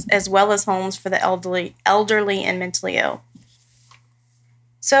homeless as well as homes for the elderly and mentally ill.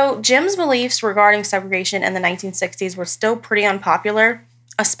 So Jim's beliefs regarding segregation in the 1960s were still pretty unpopular,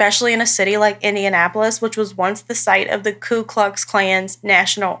 especially in a city like Indianapolis, which was once the site of the Ku Klux Klan's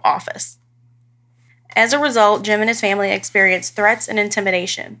national office. As a result, Jim and his family experienced threats and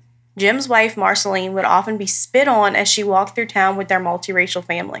intimidation. Jim's wife, Marceline, would often be spit on as she walked through town with their multiracial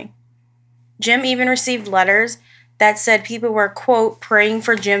family. Jim even received letters that said people were, quote, praying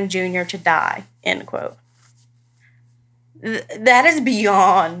for Jim Jr. to die, end quote. That is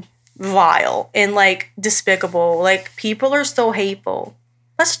beyond vile and, like, despicable. Like, people are so hateful.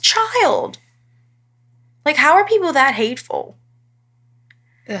 That's a child. Like, how are people that hateful?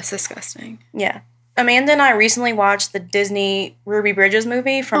 That's disgusting. Yeah. Amanda and I recently watched the Disney Ruby Bridges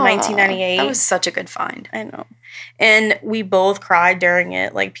movie from 1998. That was such a good find. I know. And we both cried during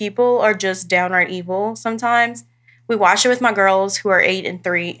it. Like, people are just downright evil sometimes. We watched it with my girls, who are 8 and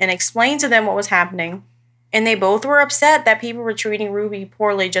 3, and explained to them what was happening. And they both were upset that people were treating Ruby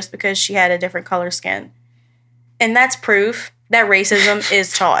poorly just because she had a different color skin. And that's proof that racism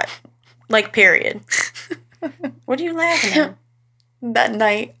is taught. Like, period. What are you laughing at? That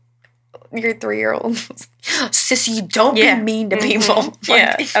night, your 3-year-old was, Sissy, don't be mean to people.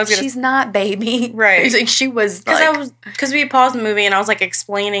 Yeah. Like, she's not, baby. Right. Like, she was like... Because we paused the movie and I was, like,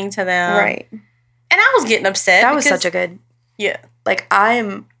 explaining to them. Right. And I was getting upset. That was such a good... Yeah. Like,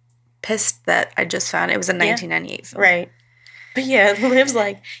 I'm pissed that I just found it was a 1998 film. Right. But yeah, Liv's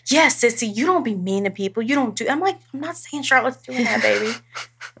like, yeah, Sissy, you don't be mean to people. You don't do... I'm like, I'm not saying Charlotte's doing that, baby.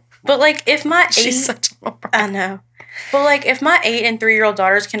 But, like, if my 8... She's such a little brat. I know. But, like, if my 8 and 3-year-old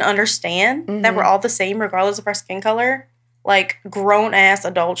daughters can understand that we're all the same regardless of our skin color, like, grown-ass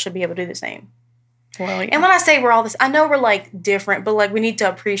adults should be able to do the same. Well, yeah. And when I say we're all this... I know we're, like, different, but, like, we need to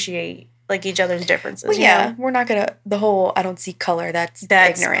appreciate, like, each other's differences. Well, yeah. We're not going to... The whole, I don't see color, that's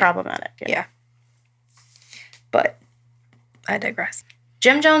ignorant. Problematic. Yeah. But I digress.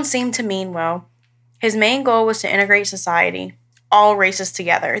 Jim Jones seemed to mean well. His main goal was to integrate society, all races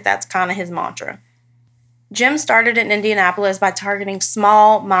together. That's kind of his mantra. Jim started in Indianapolis by targeting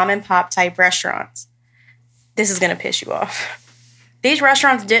small mom-and-pop type restaurants. This is going to piss you off. These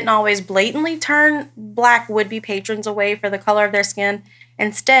restaurants didn't always blatantly turn black would-be patrons away for the color of their skin.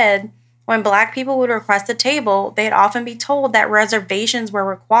 Instead, when black people would request a table, they'd often be told that reservations were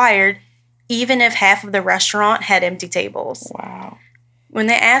required even if half of the restaurant had empty tables. Wow. When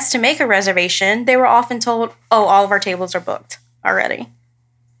they asked to make a reservation, they were often told, oh, all of our tables are booked already.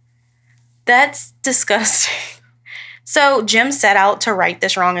 That's disgusting. So Jim set out to right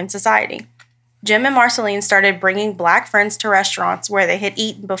this wrong in society. Jim and Marceline started bringing black friends to restaurants where they had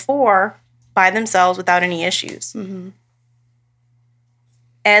eaten before by themselves without any issues. Mm-hmm.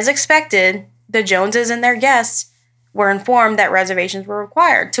 As expected, the Joneses and their guests were informed that reservations were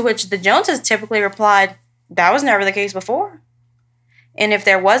required, to which the Joneses typically replied, that was never the case before. And if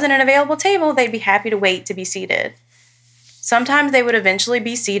there wasn't an available table, they'd be happy to wait to be seated. Sometimes they would eventually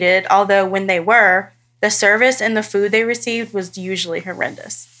be seated, although when they were, the service and the food they received was usually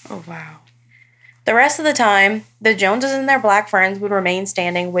horrendous. Oh, wow. The rest of the time, the Joneses and their black friends would remain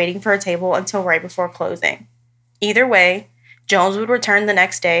standing waiting for a table until right before closing. Either way, Jones would return the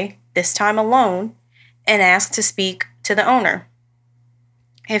next day, this time alone, and ask to speak to the owner.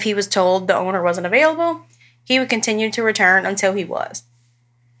 If he was told the owner wasn't available, he would continue to return until he was.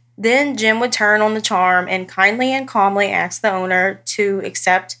 Then Jim would turn on the charm and kindly and calmly ask the owner to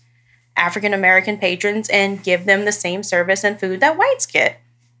accept African American patrons and give them the same service and food that whites get.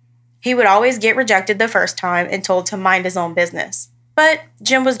 He would always get rejected the first time and told to mind his own business. But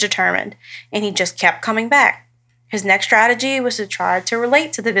Jim was determined, and he just kept coming back. His next strategy was to try to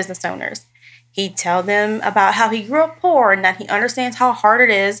relate to the business owners. He'd tell them about how he grew up poor and that he understands how hard it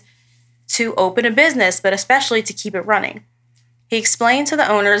is to open a business, but especially to keep it running. He explained to the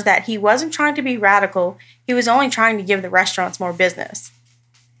owners that he wasn't trying to be radical, he was only trying to give the restaurants more business.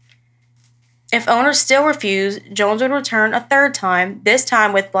 If owners still refused, Jones would return a third time, this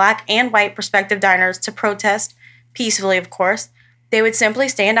time with black and white prospective diners to protest, peacefully of course. They would simply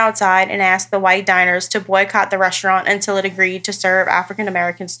stand outside and ask the white diners to boycott the restaurant until it agreed to serve African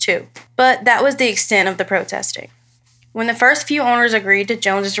Americans too. But that was the extent of the protesting. When the first few owners agreed to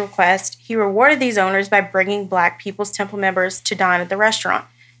Jones's request, he rewarded these owners by bringing Black People's Temple members to dine at the restaurant,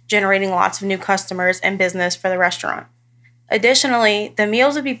 generating lots of new customers and business for the restaurant. Additionally, the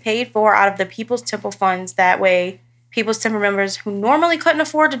meals would be paid for out of the People's Temple funds. That way, People's Temple members who normally couldn't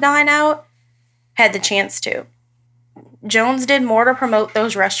afford to dine out had the chance to. Jones did more to promote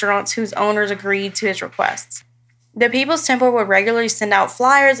those restaurants whose owners agreed to his requests. The People's Temple would regularly send out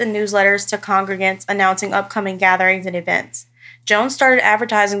flyers and newsletters to congregants announcing upcoming gatherings and events. Jones started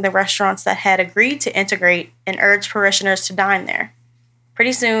advertising the restaurants that had agreed to integrate and urged parishioners to dine there.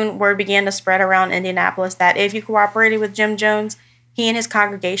 Pretty soon, word began to spread around Indianapolis that if you cooperated with Jim Jones, he and his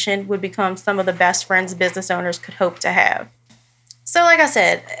congregation would become some of the best friends business owners could hope to have. So like I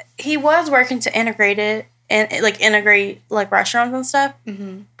said, he was working to integrate restaurants and stuff.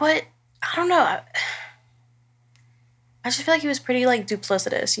 Mm-hmm. But I don't know. I just feel like he was pretty like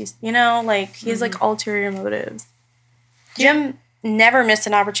duplicitous. He's like ulterior motives. Jim never missed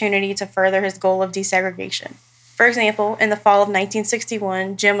an opportunity to further his goal of desegregation. For example, in the fall of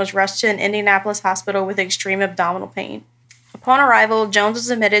 1961, Jim was rushed to an Indianapolis hospital with extreme abdominal pain. Upon arrival, Jones was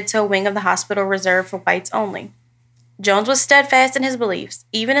admitted to a wing of the hospital reserved for whites only. Jones was steadfast in his beliefs,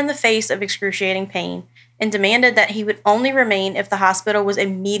 even in the face of excruciating pain, and demanded that he would only remain if the hospital was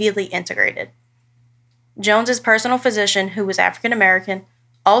immediately integrated. Jones's personal physician, who was African American,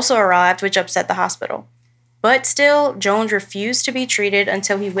 also arrived, which upset the hospital. But still, Jones refused to be treated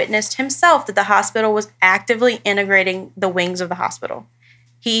until he witnessed himself that the hospital was actively integrating the wings of the hospital.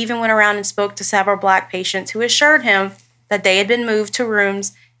 He even went around and spoke to several black patients who assured him that they had been moved to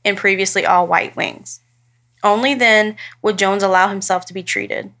rooms in previously all-white wings. Only then would Jones allow himself to be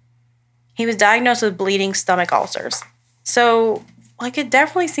treated. He was diagnosed with bleeding stomach ulcers. So, it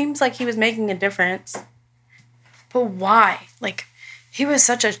definitely seems like he was making a difference. But why? He was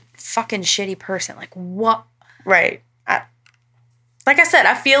such a fucking shitty person. What? Right. Like I said,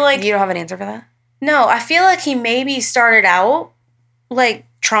 I feel like... You don't have an answer for that? No, I feel like he maybe started out,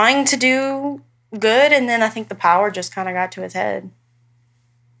 trying to do good, and then I think the power just kind of got to his head.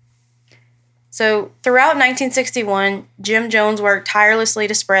 So, throughout 1961, Jim Jones worked tirelessly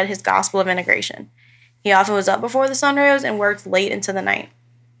to spread his gospel of integration. He often was up before the sun rose and worked late into the night.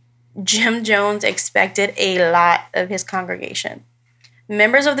 Jim Jones expected a lot of his congregation.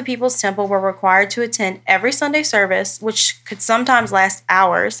 Members of the People's Temple were required to attend every Sunday service, which could sometimes last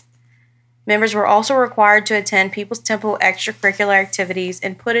hours. Members were also required to attend People's Temple extracurricular activities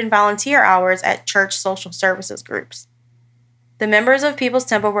and put in volunteer hours at church social services groups. The members of People's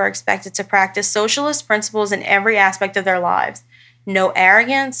Temple were expected to practice socialist principles in every aspect of their lives. No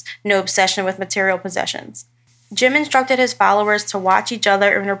arrogance, no obsession with material possessions. Jim instructed his followers to watch each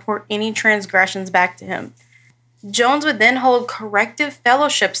other and report any transgressions back to him. Jones would then hold corrective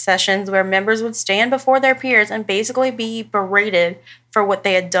fellowship sessions where members would stand before their peers and basically be berated for what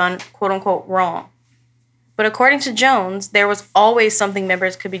they had done, quote-unquote, wrong. But according to Jones, there was always something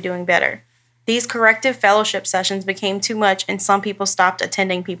members could be doing better. These corrective fellowship sessions became too much and some people stopped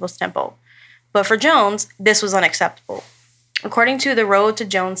attending People's Temple. But for Jones, this was unacceptable. According to The Road to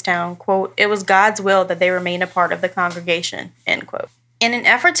Jonestown, quote, it was God's will that they remain a part of the congregation, end quote. In an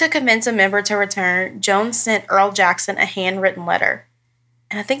effort to convince a member to return, Jones sent Earl Jackson a handwritten letter.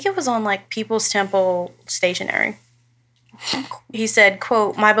 And I think it was on People's Temple stationery. He said,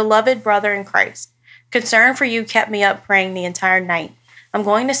 quote, my beloved brother in Christ, concern for you kept me up praying the entire night. I'm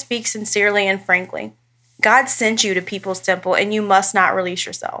going to speak sincerely and frankly. God sent you to People's Temple and you must not release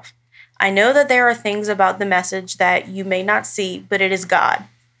yourself. I know that there are things about the message that you may not see, but it is God.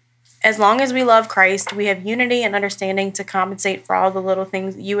 As long as we love Christ, we have unity and understanding to compensate for all the little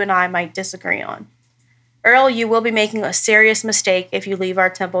things you and I might disagree on. Earl, you will be making a serious mistake if you leave our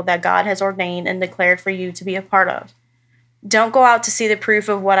temple that God has ordained and declared for you to be a part of. Don't go out to see the proof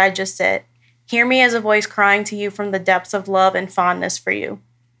of what I just said. Hear me as a voice crying to you from the depths of love and fondness for you.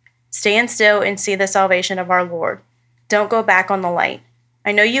 Stand still and see the salvation of our Lord. Don't go back on the light.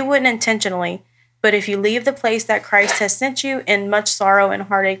 I know you wouldn't intentionally, but if you leave the place that Christ has sent you, and much sorrow and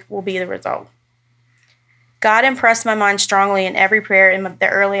heartache will be the result. God impressed my mind strongly in every prayer in the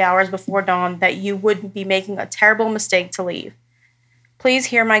early hours before dawn that you would be making a terrible mistake to leave. Please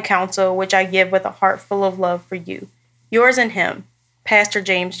hear my counsel, which I give with a heart full of love for you. Yours and him, Pastor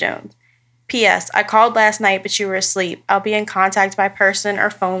James Jones. P.S. I called last night, but you were asleep. I'll be in contact by person or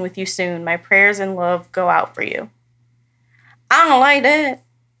phone with you soon. My prayers and love go out for you. I don't like that.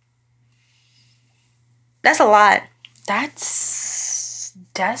 That's a lot. That's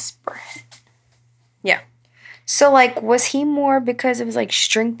desperate. Yeah. So, was he more because it was,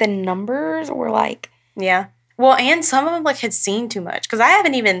 strength in numbers or, Yeah. Well, and some of them, had seen too much. Because I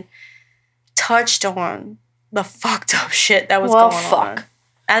haven't even touched on the fucked up shit that was going on.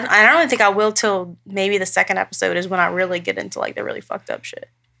 I don't think I will till maybe the second episode is when I really get into, the really fucked up shit.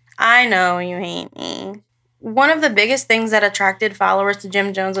 I know you hate me. One of the biggest things that attracted followers to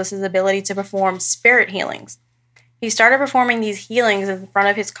Jim Jones was his ability to perform spirit healings. He started performing these healings in front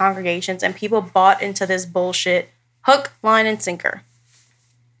of his congregations, and people bought into this bullshit hook, line, and sinker.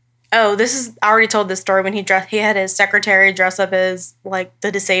 Oh, I already told this story when he had his secretary dress up as,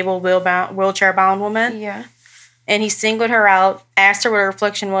 the disabled wheelchair-bound woman. Yeah. And he singled her out, asked her what her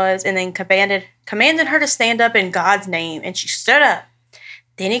affliction was, and then commanded her to stand up in God's name, and she stood up.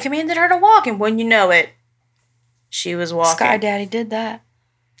 Then he commanded her to walk, and wouldn't you know it, she was walking. Sky Daddy did that.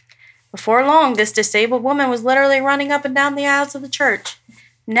 Before long, this disabled woman was literally running up and down the aisles of the church.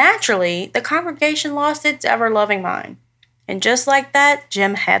 Naturally, the congregation lost its ever-loving mind. And just like that,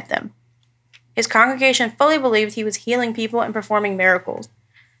 Jim had them. His congregation fully believed he was healing people and performing miracles.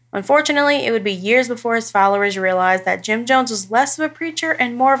 Unfortunately, it would be years before his followers realized that Jim Jones was less of a preacher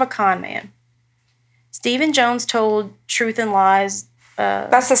and more of a con man. Stephen Jones told Truth and Lies...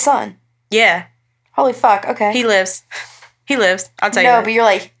 That's the son. Yeah. Holy fuck, okay. He lives. He lives. I'll tell you that. No, but you're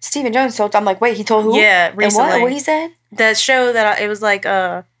like, Stephen Jones told... I'm like, wait, he told who? Yeah, recently. And what he said? That show that it was like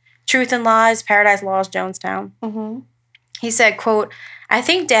Truth and Lies, Paradise Lost, Jonestown. Mm-hmm. He said, quote, "I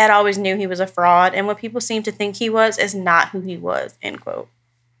think Dad always knew he was a fraud, and what people seem to think he was is not who he was," end quote.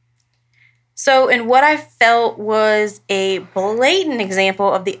 So, in what I felt was a blatant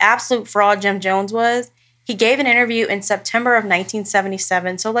example of the absolute fraud Jim Jones was, he gave an interview in September of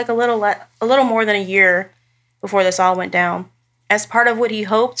 1977, so like a little more than a year before this all went down, as part of what he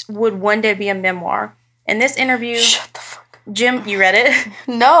hoped would one day be a memoir. In this interview... Shut the fuck up. Jim, you read it?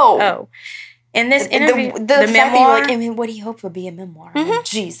 No. Oh. In this interview, the fact memoir... that you're like, I mean, what he hoped would be a memoir. Mm-hmm. I mean,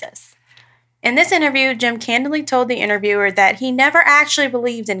 Jesus. In this interview, Jim candidly told the interviewer that he never actually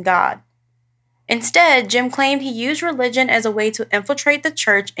believed in God. Instead, Jim claimed he used religion as a way to infiltrate the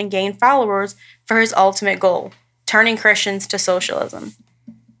church and gain followers for his ultimate goal, turning Christians to socialism.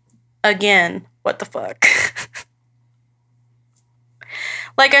 Again, what the fuck?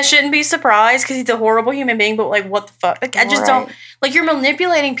 Like, I shouldn't be surprised because he's a horrible human being, but, like, what the fuck? Like, I just don't... Like, you're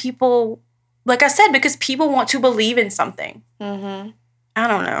manipulating people, like I said, because people want to believe in something. Mm-hmm. I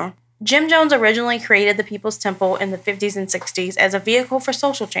don't know. Jim Jones originally created the People's Temple in the 50s and 60s as a vehicle for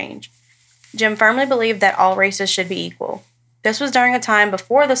social change. Jim firmly believed that all races should be equal. This was during a time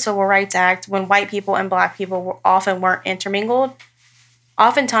before the Civil Rights Act when white people and black people often weren't intermingled.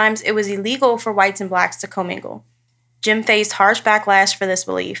 Oftentimes, it was illegal for whites and blacks to commingle. Jim faced harsh backlash for this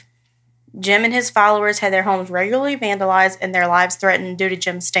belief. Jim and his followers had their homes regularly vandalized and their lives threatened due to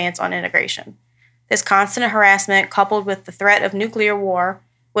Jim's stance on integration. This constant harassment, coupled with the threat of nuclear war,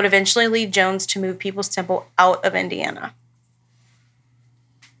 would eventually lead Jones to move People's Temple out of Indiana.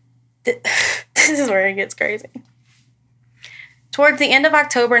 This is where it gets crazy. Towards the end of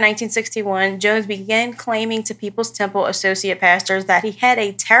October 1961, Jones began claiming to People's Temple associate pastors that he had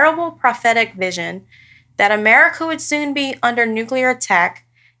a terrible prophetic vision that America would soon be under nuclear attack,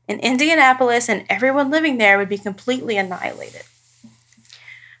 and Indianapolis and everyone living there would be completely annihilated.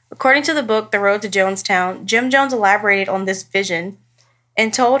 According to the book, The Road to Jonestown, Jim Jones elaborated on this vision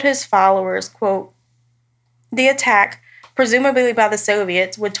and told his followers, quote, "The attack, presumably by the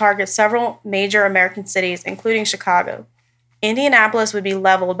Soviets, would target several major American cities, including Chicago. Indianapolis would be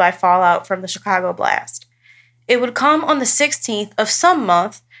leveled by fallout from the Chicago blast. It would come on the 16th of some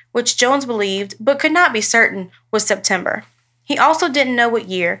month, which Jones believed, but could not be certain, was September. He also didn't know what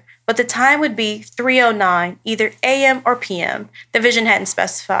year, but the time would be 3:09, either a.m. or p.m. The vision hadn't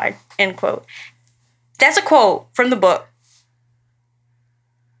specified," end quote. That's a quote from the book.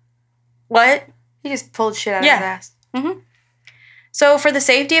 What? He just pulled shit out of his ass. Mm-hmm. So, for the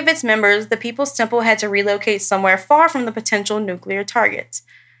safety of its members, the People's Temple had to relocate somewhere far from the potential nuclear targets.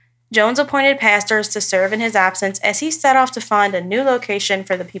 Jones appointed pastors to serve in his absence as he set off to find a new location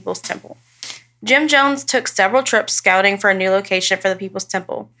for the People's Temple. Jim Jones took several trips scouting for a new location for the People's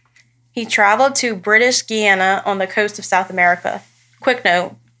Temple. He traveled to British Guiana on the coast of South America. Quick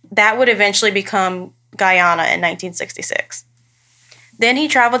note, that would eventually become Guyana in 1966. Then he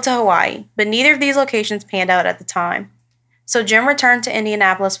traveled to Hawaii, but neither of these locations panned out at the time. So Jim returned to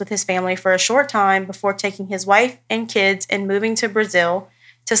Indianapolis with his family for a short time before taking his wife and kids and moving to Brazil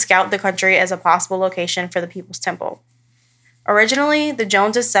to scout the country as a possible location for the People's Temple. Originally, the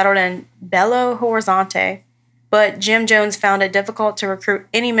Joneses settled in Belo Horizonte, but Jim Jones found it difficult to recruit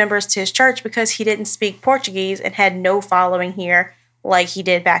any members to his church because he didn't speak Portuguese and had no following here like he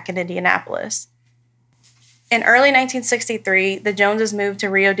did back in Indianapolis. In early 1963, the Joneses moved to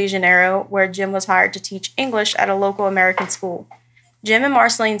Rio de Janeiro, where Jim was hired to teach English at a local American school. Jim and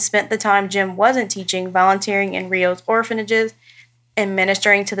Marceline spent the time Jim wasn't teaching volunteering in Rio's orphanages and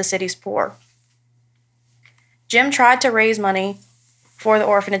ministering to the city's poor. Jim tried to raise money for the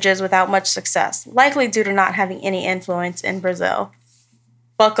orphanages without much success, likely due to not having any influence in Brazil.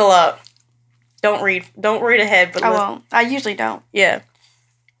 Buckle up. Don't read ahead. But I won't. I usually don't. Yeah.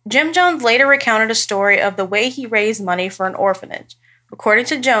 Jim Jones later recounted a story of the way he raised money for an orphanage. According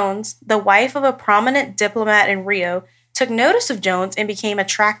to Jones, the wife of a prominent diplomat in Rio took notice of Jones and became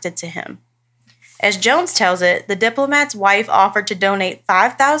attracted to him. As Jones tells it, the diplomat's wife offered to donate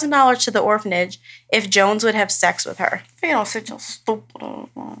 $5,000 to the orphanage if Jones would have sex with her. Such a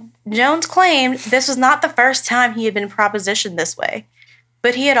stupid. Jones claimed this was not the first time he had been propositioned this way,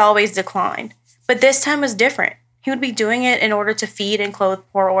 but he had always declined. But this time was different. He would be doing it in order to feed and clothe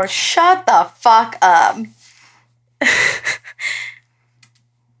poor orphans. Shut the fuck up.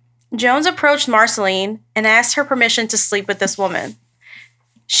 Jones approached Marceline and asked her permission to sleep with this woman.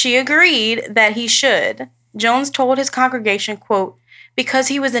 She agreed that he should. Jones told his congregation, quote, because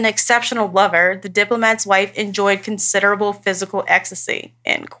he was an exceptional lover, the diplomat's wife enjoyed considerable physical ecstasy,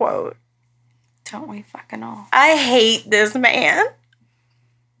 end quote. Don't we fucking all? I hate this man.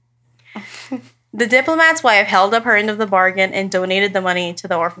 The diplomat's wife held up her end of the bargain and donated the money to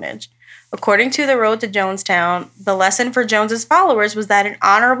the orphanage. According to The Road to Jonestown, the lesson for Jones's followers was that an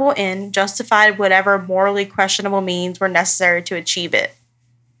honorable end justified whatever morally questionable means were necessary to achieve it.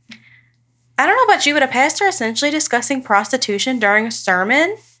 I don't know about you, but a pastor essentially discussing prostitution during a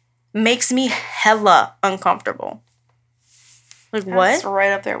sermon makes me hella uncomfortable. Like, what? That's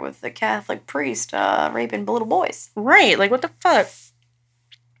right up there with the Catholic priest raping little boys. Right, like, what the fuck?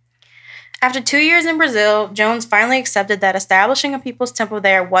 After 2 years in Brazil, Jones finally accepted that establishing a People's Temple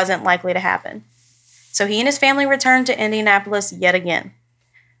there wasn't likely to happen. So he and his family returned to Indianapolis yet again.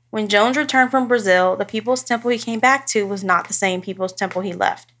 When Jones returned from Brazil, the People's Temple he came back to was not the same People's Temple he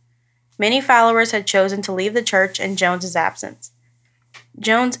left. Many followers had chosen to leave the church in Jones's absence.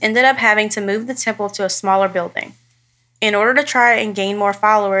 Jones ended up having to move the temple to a smaller building. In order to try and gain more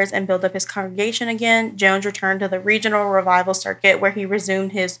followers and build up his congregation again, Jones returned to the regional revival circuit where he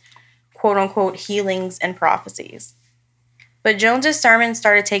resumed his quote-unquote healings and prophecies. But Jones's sermons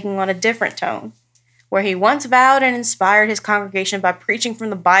started taking on a different tone. Where he once vowed and inspired his congregation by preaching from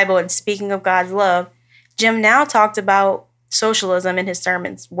the Bible and speaking of God's love, Jim now talked about socialism in his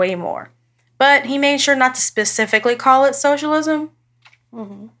sermons way more. But he made sure not to specifically call it socialism.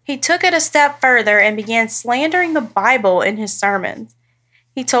 Mm-hmm. He took it a step further and began slandering the Bible in his sermons.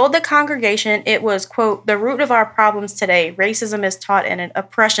 He told the congregation it was, quote, the root of our problems today. Racism is taught in it.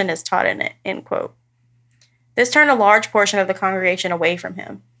 Oppression is taught in it, end quote. This turned a large portion of the congregation away from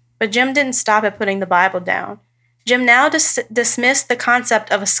him. But Jim didn't stop at putting the Bible down. Jim now dismissed the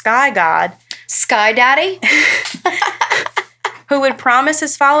concept of a sky god. Sky daddy? Who would promise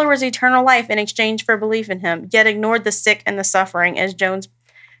his followers eternal life in exchange for belief in him, yet ignored the sick and the suffering as Jones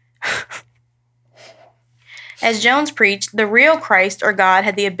preached. The real Christ or God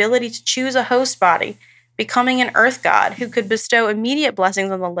had the ability to choose a host body, becoming an earth god who could bestow immediate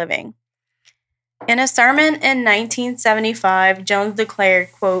blessings on the living. In a sermon in 1975, Jones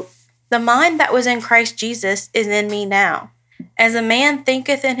declared, quote, the mind that was in Christ Jesus is in me now. As a man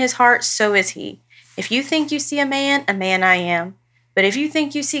thinketh in his heart, so is he. If you think you see a man I am. But if you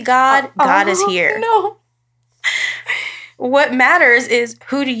think you see God, God is here. No. What matters is,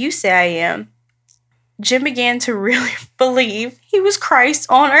 who do you say I am? Jim began to really believe he was Christ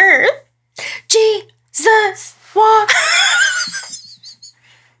on earth. Jesus walk.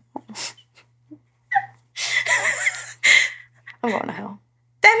 I'm going to hell.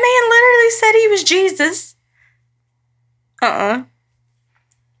 That man literally said he was Jesus.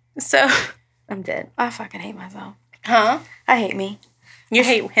 So, I'm dead. I fucking hate myself. Huh? I hate me. You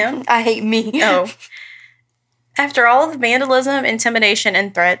hate him? I hate me. Oh. After all of the vandalism, intimidation,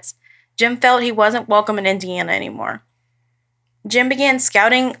 and threats, Jim felt he wasn't welcome in Indiana anymore. Jim began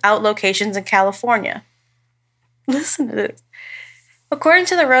scouting out locations in California. Listen to this. According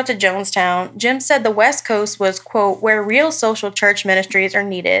to The Road to Jonestown, Jim said the West Coast was, quote, where real social church ministries are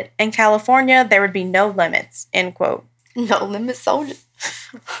needed. In California, there would be no limits, end quote. No limit soldier.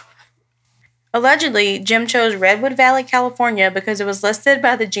 Allegedly, Jim chose Redwood Valley, California because it was listed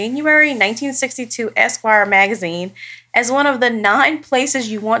by the January 1962 Esquire magazine as one of the 9 places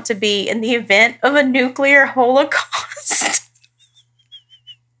you want to be in the event of a nuclear holocaust.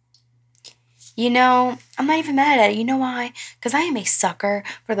 You know, I'm not even mad at it. You know why? Because I am a sucker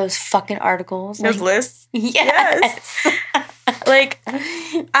for those fucking articles. Those lists? Yes. Like,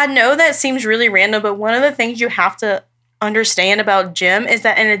 I know that seems really random, but one of the things you have to understand about Jim is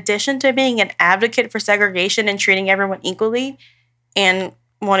that in addition to being an advocate for segregation and treating everyone equally and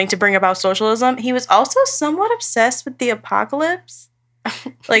wanting to bring about socialism, he was also somewhat obsessed with the apocalypse,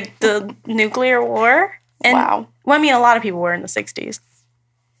 like the nuclear war. And, wow. Well, I mean, a lot of people were in the 60s.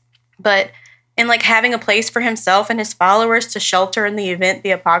 But in like having a place for himself and his followers to shelter in the event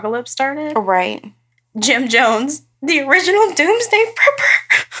the apocalypse started. Right. Jim Jones, the original doomsday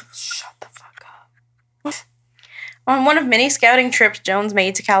prepper. Shut the fuck up. On one of many scouting trips Jones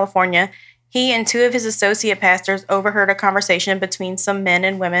made to California, He and two of his associate pastors overheard a conversation between some men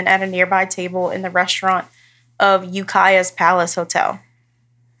and women at a nearby table in the restaurant of Ukiah's Palace Hotel,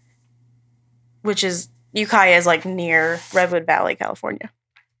 which is, Ukiah is like near Redwood Valley, California.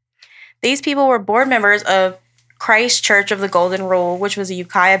 These people were board members of Christ Church of the Golden Rule, which was a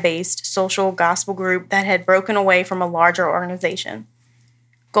Ukiah-based social gospel group that had broken away from a larger organization.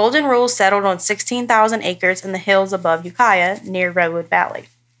 Golden Rule settled on 16,000 acres in the hills above Ukiah, near Redwood Valley.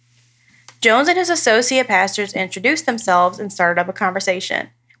 Jones and his associate pastors introduced themselves and started up a conversation.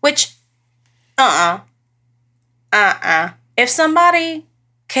 Which, if somebody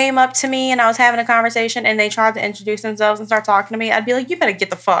came up to me and I was having a conversation and they tried to introduce themselves and start talking to me, I'd be like, you better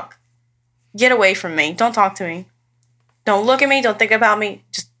get the fuck. Get away from me. Don't talk to me. Don't look at me. Don't think about me.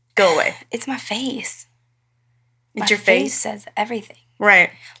 Just go away. It's my face. It's your face says everything.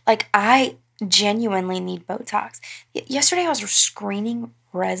 Right. Like, I genuinely need Botox. Yesterday I was screening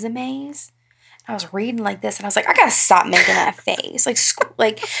resumes. I was reading like this and I was like, I gotta stop making that face.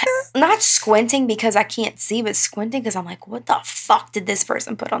 Like not squinting because I can't see, but squinting because I'm like, what the fuck did this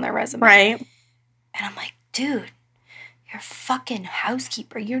person put on their resume? Right. And I'm like, dude, you're a fucking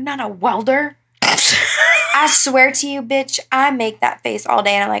housekeeper. You're not a welder. I swear to you, bitch, I make that face all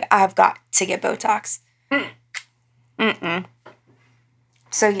day and I'm like, I've got to get Botox.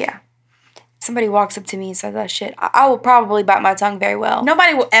 So yeah. Somebody walks up to me and says that shit, I will probably bite my tongue very well.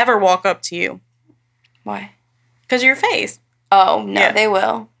 Nobody will ever walk up to you. Why? Because of your face. Oh, no, yeah. They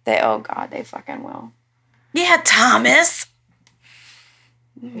will. Oh, God, they fucking will. Yeah, Thomas.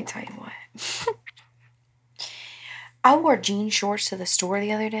 Let me tell you what. I wore jean shorts to the store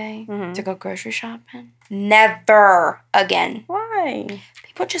the other day to go grocery shopping. Never again. Why?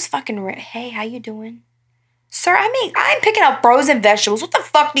 People just fucking, hey, how you doing? Sir, I'm picking up frozen vegetables. What the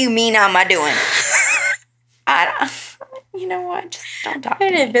fuck do you mean how am I doing? You know what? Just don't talk to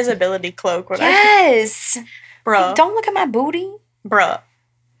me. An invisibility cloak. Yes. Bruh. Like, don't look at my booty. Bruh.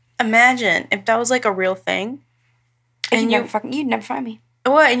 Imagine if that was like a real thing. And you'd never find me.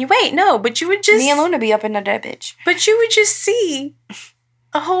 What? And but you would just... Me and Luna be up in that bitch. But you would just see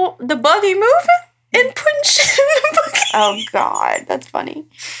the buggy moving and putting shit in the buggy. Oh, God. That's funny.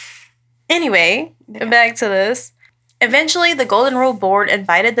 Anyway, back to this. Eventually, the Golden Rule Board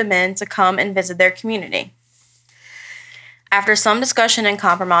invited the men to come and visit their community. After some discussion and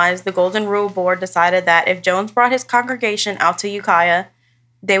compromise, the Golden Rule Board decided that if Jones brought his congregation out to Ukiah,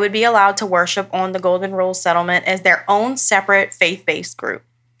 they would be allowed to worship on the Golden Rule settlement as their own separate faith-based group.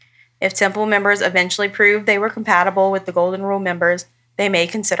 If temple members eventually proved they were compatible with the Golden Rule members, they may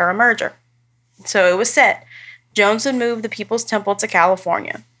consider a merger. So it was set. Jones would move the People's Temple to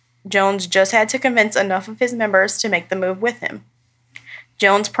California. Jones just had to convince enough of his members to make the move with him.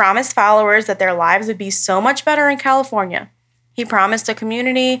 Jones promised followers that their lives would be so much better in California. He promised a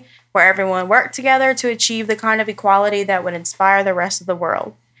community where everyone worked together to achieve the kind of equality that would inspire the rest of the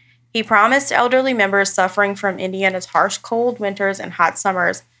world. He promised elderly members suffering from Indiana's harsh cold winters and hot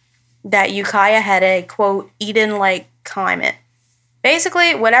summers that Ukiah had a, quote, Eden-like climate.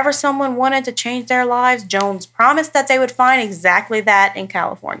 Basically, whatever someone wanted to change their lives, Jones promised that they would find exactly that in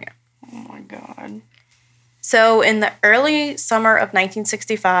California. Oh, my God. So, in the early summer of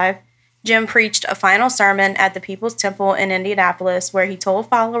 1965, Jim preached a final sermon at the People's Temple in Indianapolis where he told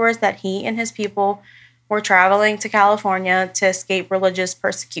followers that he and his people were traveling to California to escape religious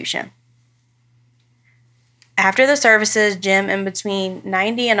persecution. After the services, Jim and between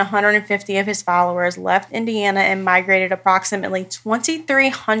 90 and 150 of his followers left Indiana and migrated approximately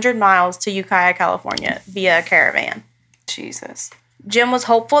 2,300 miles to Ukiah, California via a caravan. Jesus. Jim was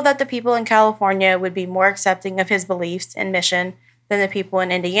hopeful that the people in California would be more accepting of his beliefs and mission than the people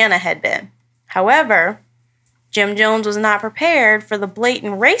in Indiana had been. However, Jim Jones was not prepared for the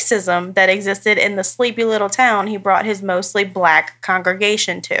blatant racism that existed in the sleepy little town he brought his mostly black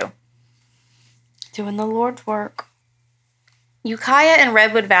congregation to. Doing the Lord's work. Ukiah and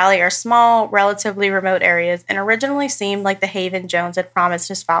Redwood Valley are small, relatively remote areas and originally seemed like the haven Jones had promised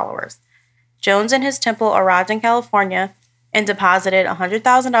his followers. Jones and his temple arrived in California and deposited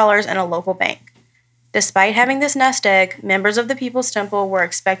 $100,000 in a local bank. Despite having this nest egg, members of the People's Temple were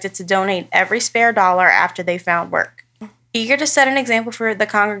expected to donate every spare dollar after they found work. Eager to set an example for the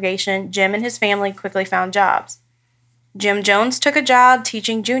congregation, Jim and his family quickly found jobs. Jim Jones took a job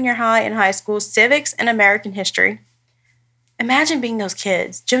teaching junior high and high school civics and American history. Imagine being those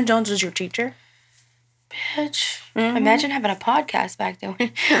kids. Jim Jones was your teacher. Bitch. Mm-hmm. Imagine having a podcast back then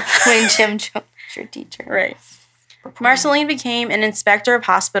when Jim Jones was your teacher. Right. Marceline became an inspector of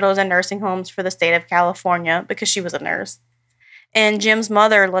hospitals and nursing homes for the state of California because she was a nurse. And Jim's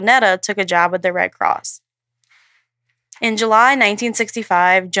mother, Lynetta, took a job with the Red Cross. In July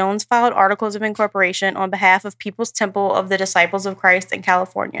 1965, Jones filed articles of incorporation on behalf of People's Temple of the Disciples of Christ in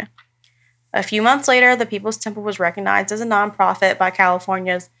California. A few months later, the People's Temple was recognized as a nonprofit by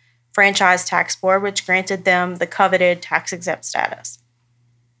California's Franchise Tax Board, which granted them the coveted tax-exempt status.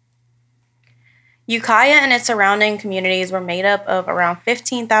 Ukiah and its surrounding communities were made up of around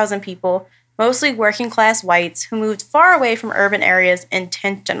 15,000 people, mostly working-class whites, who moved far away from urban areas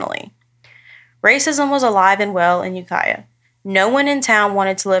intentionally. Racism was alive and well in Ukiah. No one in town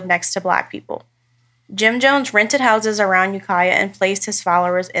wanted to live next to black people. Jim Jones rented houses around Ukiah and placed his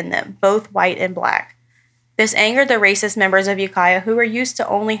followers in them, both white and black. This angered the racist members of Ukiah, who were used to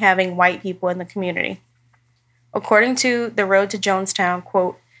only having white people in the community. According to The Road to Jonestown,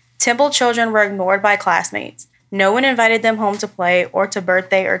 quote, Temple children were ignored by classmates. No one invited them home to play or to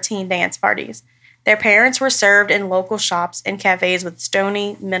birthday or teen dance parties. Their parents were served in local shops and cafes with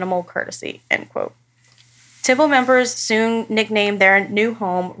stony, minimal courtesy, end quote. Temple members soon nicknamed their new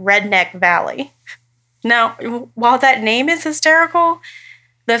home Redneck Valley. Now, while that name is hysterical,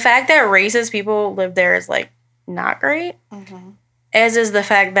 the fact that racist people live there is, like, not great. Mm-hmm. As is the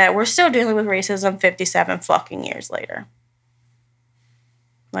fact that we're still dealing with racism 57 fucking years later.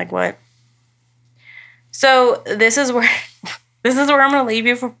 Like, what? So, this is where I'm going to leave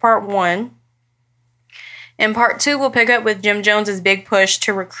you for part 1. In part 2, we'll pick up with Jim Jones's big push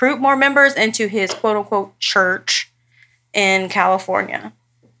to recruit more members into his quote-unquote church in California.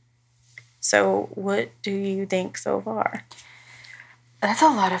 So, what do you think so far? That's a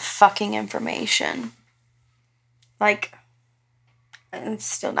lot of fucking information. Like, and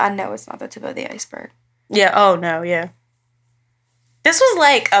still, I know it's not the tip of the iceberg. Yeah, oh no, yeah. This was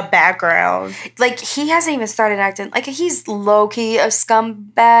like a background. Like, he hasn't even started acting, like, he's low-key a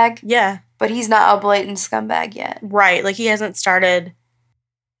scumbag. Yeah. But he's not a blatant scumbag yet. Right. Like, he hasn't started,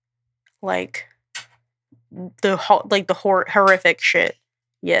 like, the horrific shit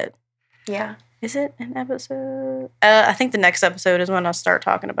yet. Yeah. Is it an episode? I think the next episode is when I'll start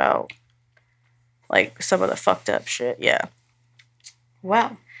talking about, like, some of the fucked up shit. Yeah.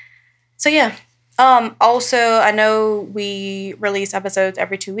 Wow. So, yeah. Also, I know we release episodes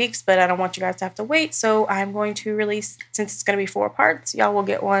every 2 weeks, but I don't want you guys to have to wait. So, I'm going to release, since it's going to be 4 parts, y'all will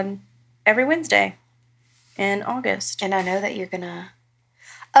get one every Wednesday in August. And I know that you're going to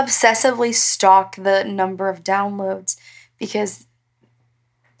obsessively stalk the number of downloads because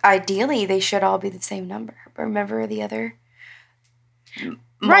ideally they should all be the same number. But remember the other?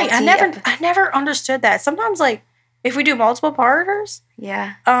 Right. I never understood that. Sometimes, like, if we do multiple parters.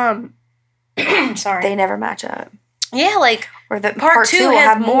 Yeah. Sorry. They never match up. Yeah, like, or the part 2 will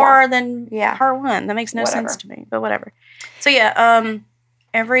has have more than yeah. part 1. That makes no sense to me, but whatever. So, yeah,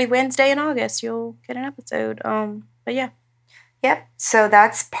 every Wednesday in August, you'll get an episode. But yeah. Yep. So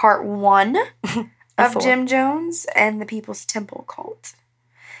that's part 1 of 4. Jim Jones and the People's Temple cult.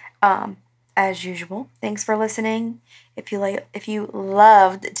 As usual, thanks for listening. If you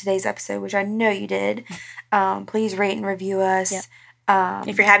loved today's episode, which I know you did, please rate and review us. Yep.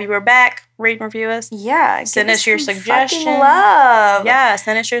 If you're happy we're back, rate and review us. Yeah. Send us your suggestions. Love. Yeah,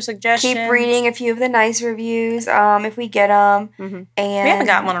 send us your suggestions. Keep reading a few of the nice reviews if we get them. Mm-hmm. And we haven't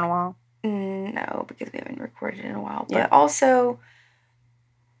got one in a while. No, because we haven't recorded in a while. But also,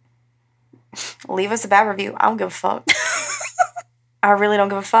 leave us a bad review. I don't give a fuck. I really don't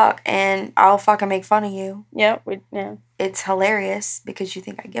give a fuck. And I'll fucking make fun of you. Yeah. It's hilarious because you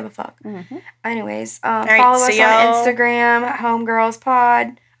think I give a fuck. Mm-hmm. Anyways, right, follow us on Instagram, Homegirls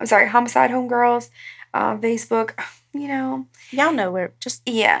Pod. I'm sorry, Homicide Homegirls. Facebook, you know. Y'all know where. Just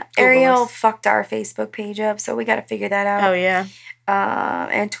yeah. Google Ariel us. fucked our Facebook page up, so we got to figure that out. Oh, yeah.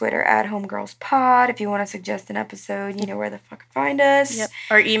 And Twitter at Homegirls Pod. If you want to suggest an episode, you know where the fuck to find us. Yep.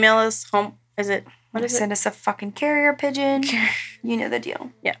 Or email us. Send us a fucking carrier pigeon. You know the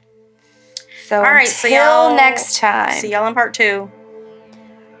deal. Yeah. So all right. Until next time. See y'all in part 2.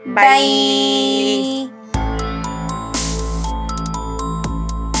 Bye.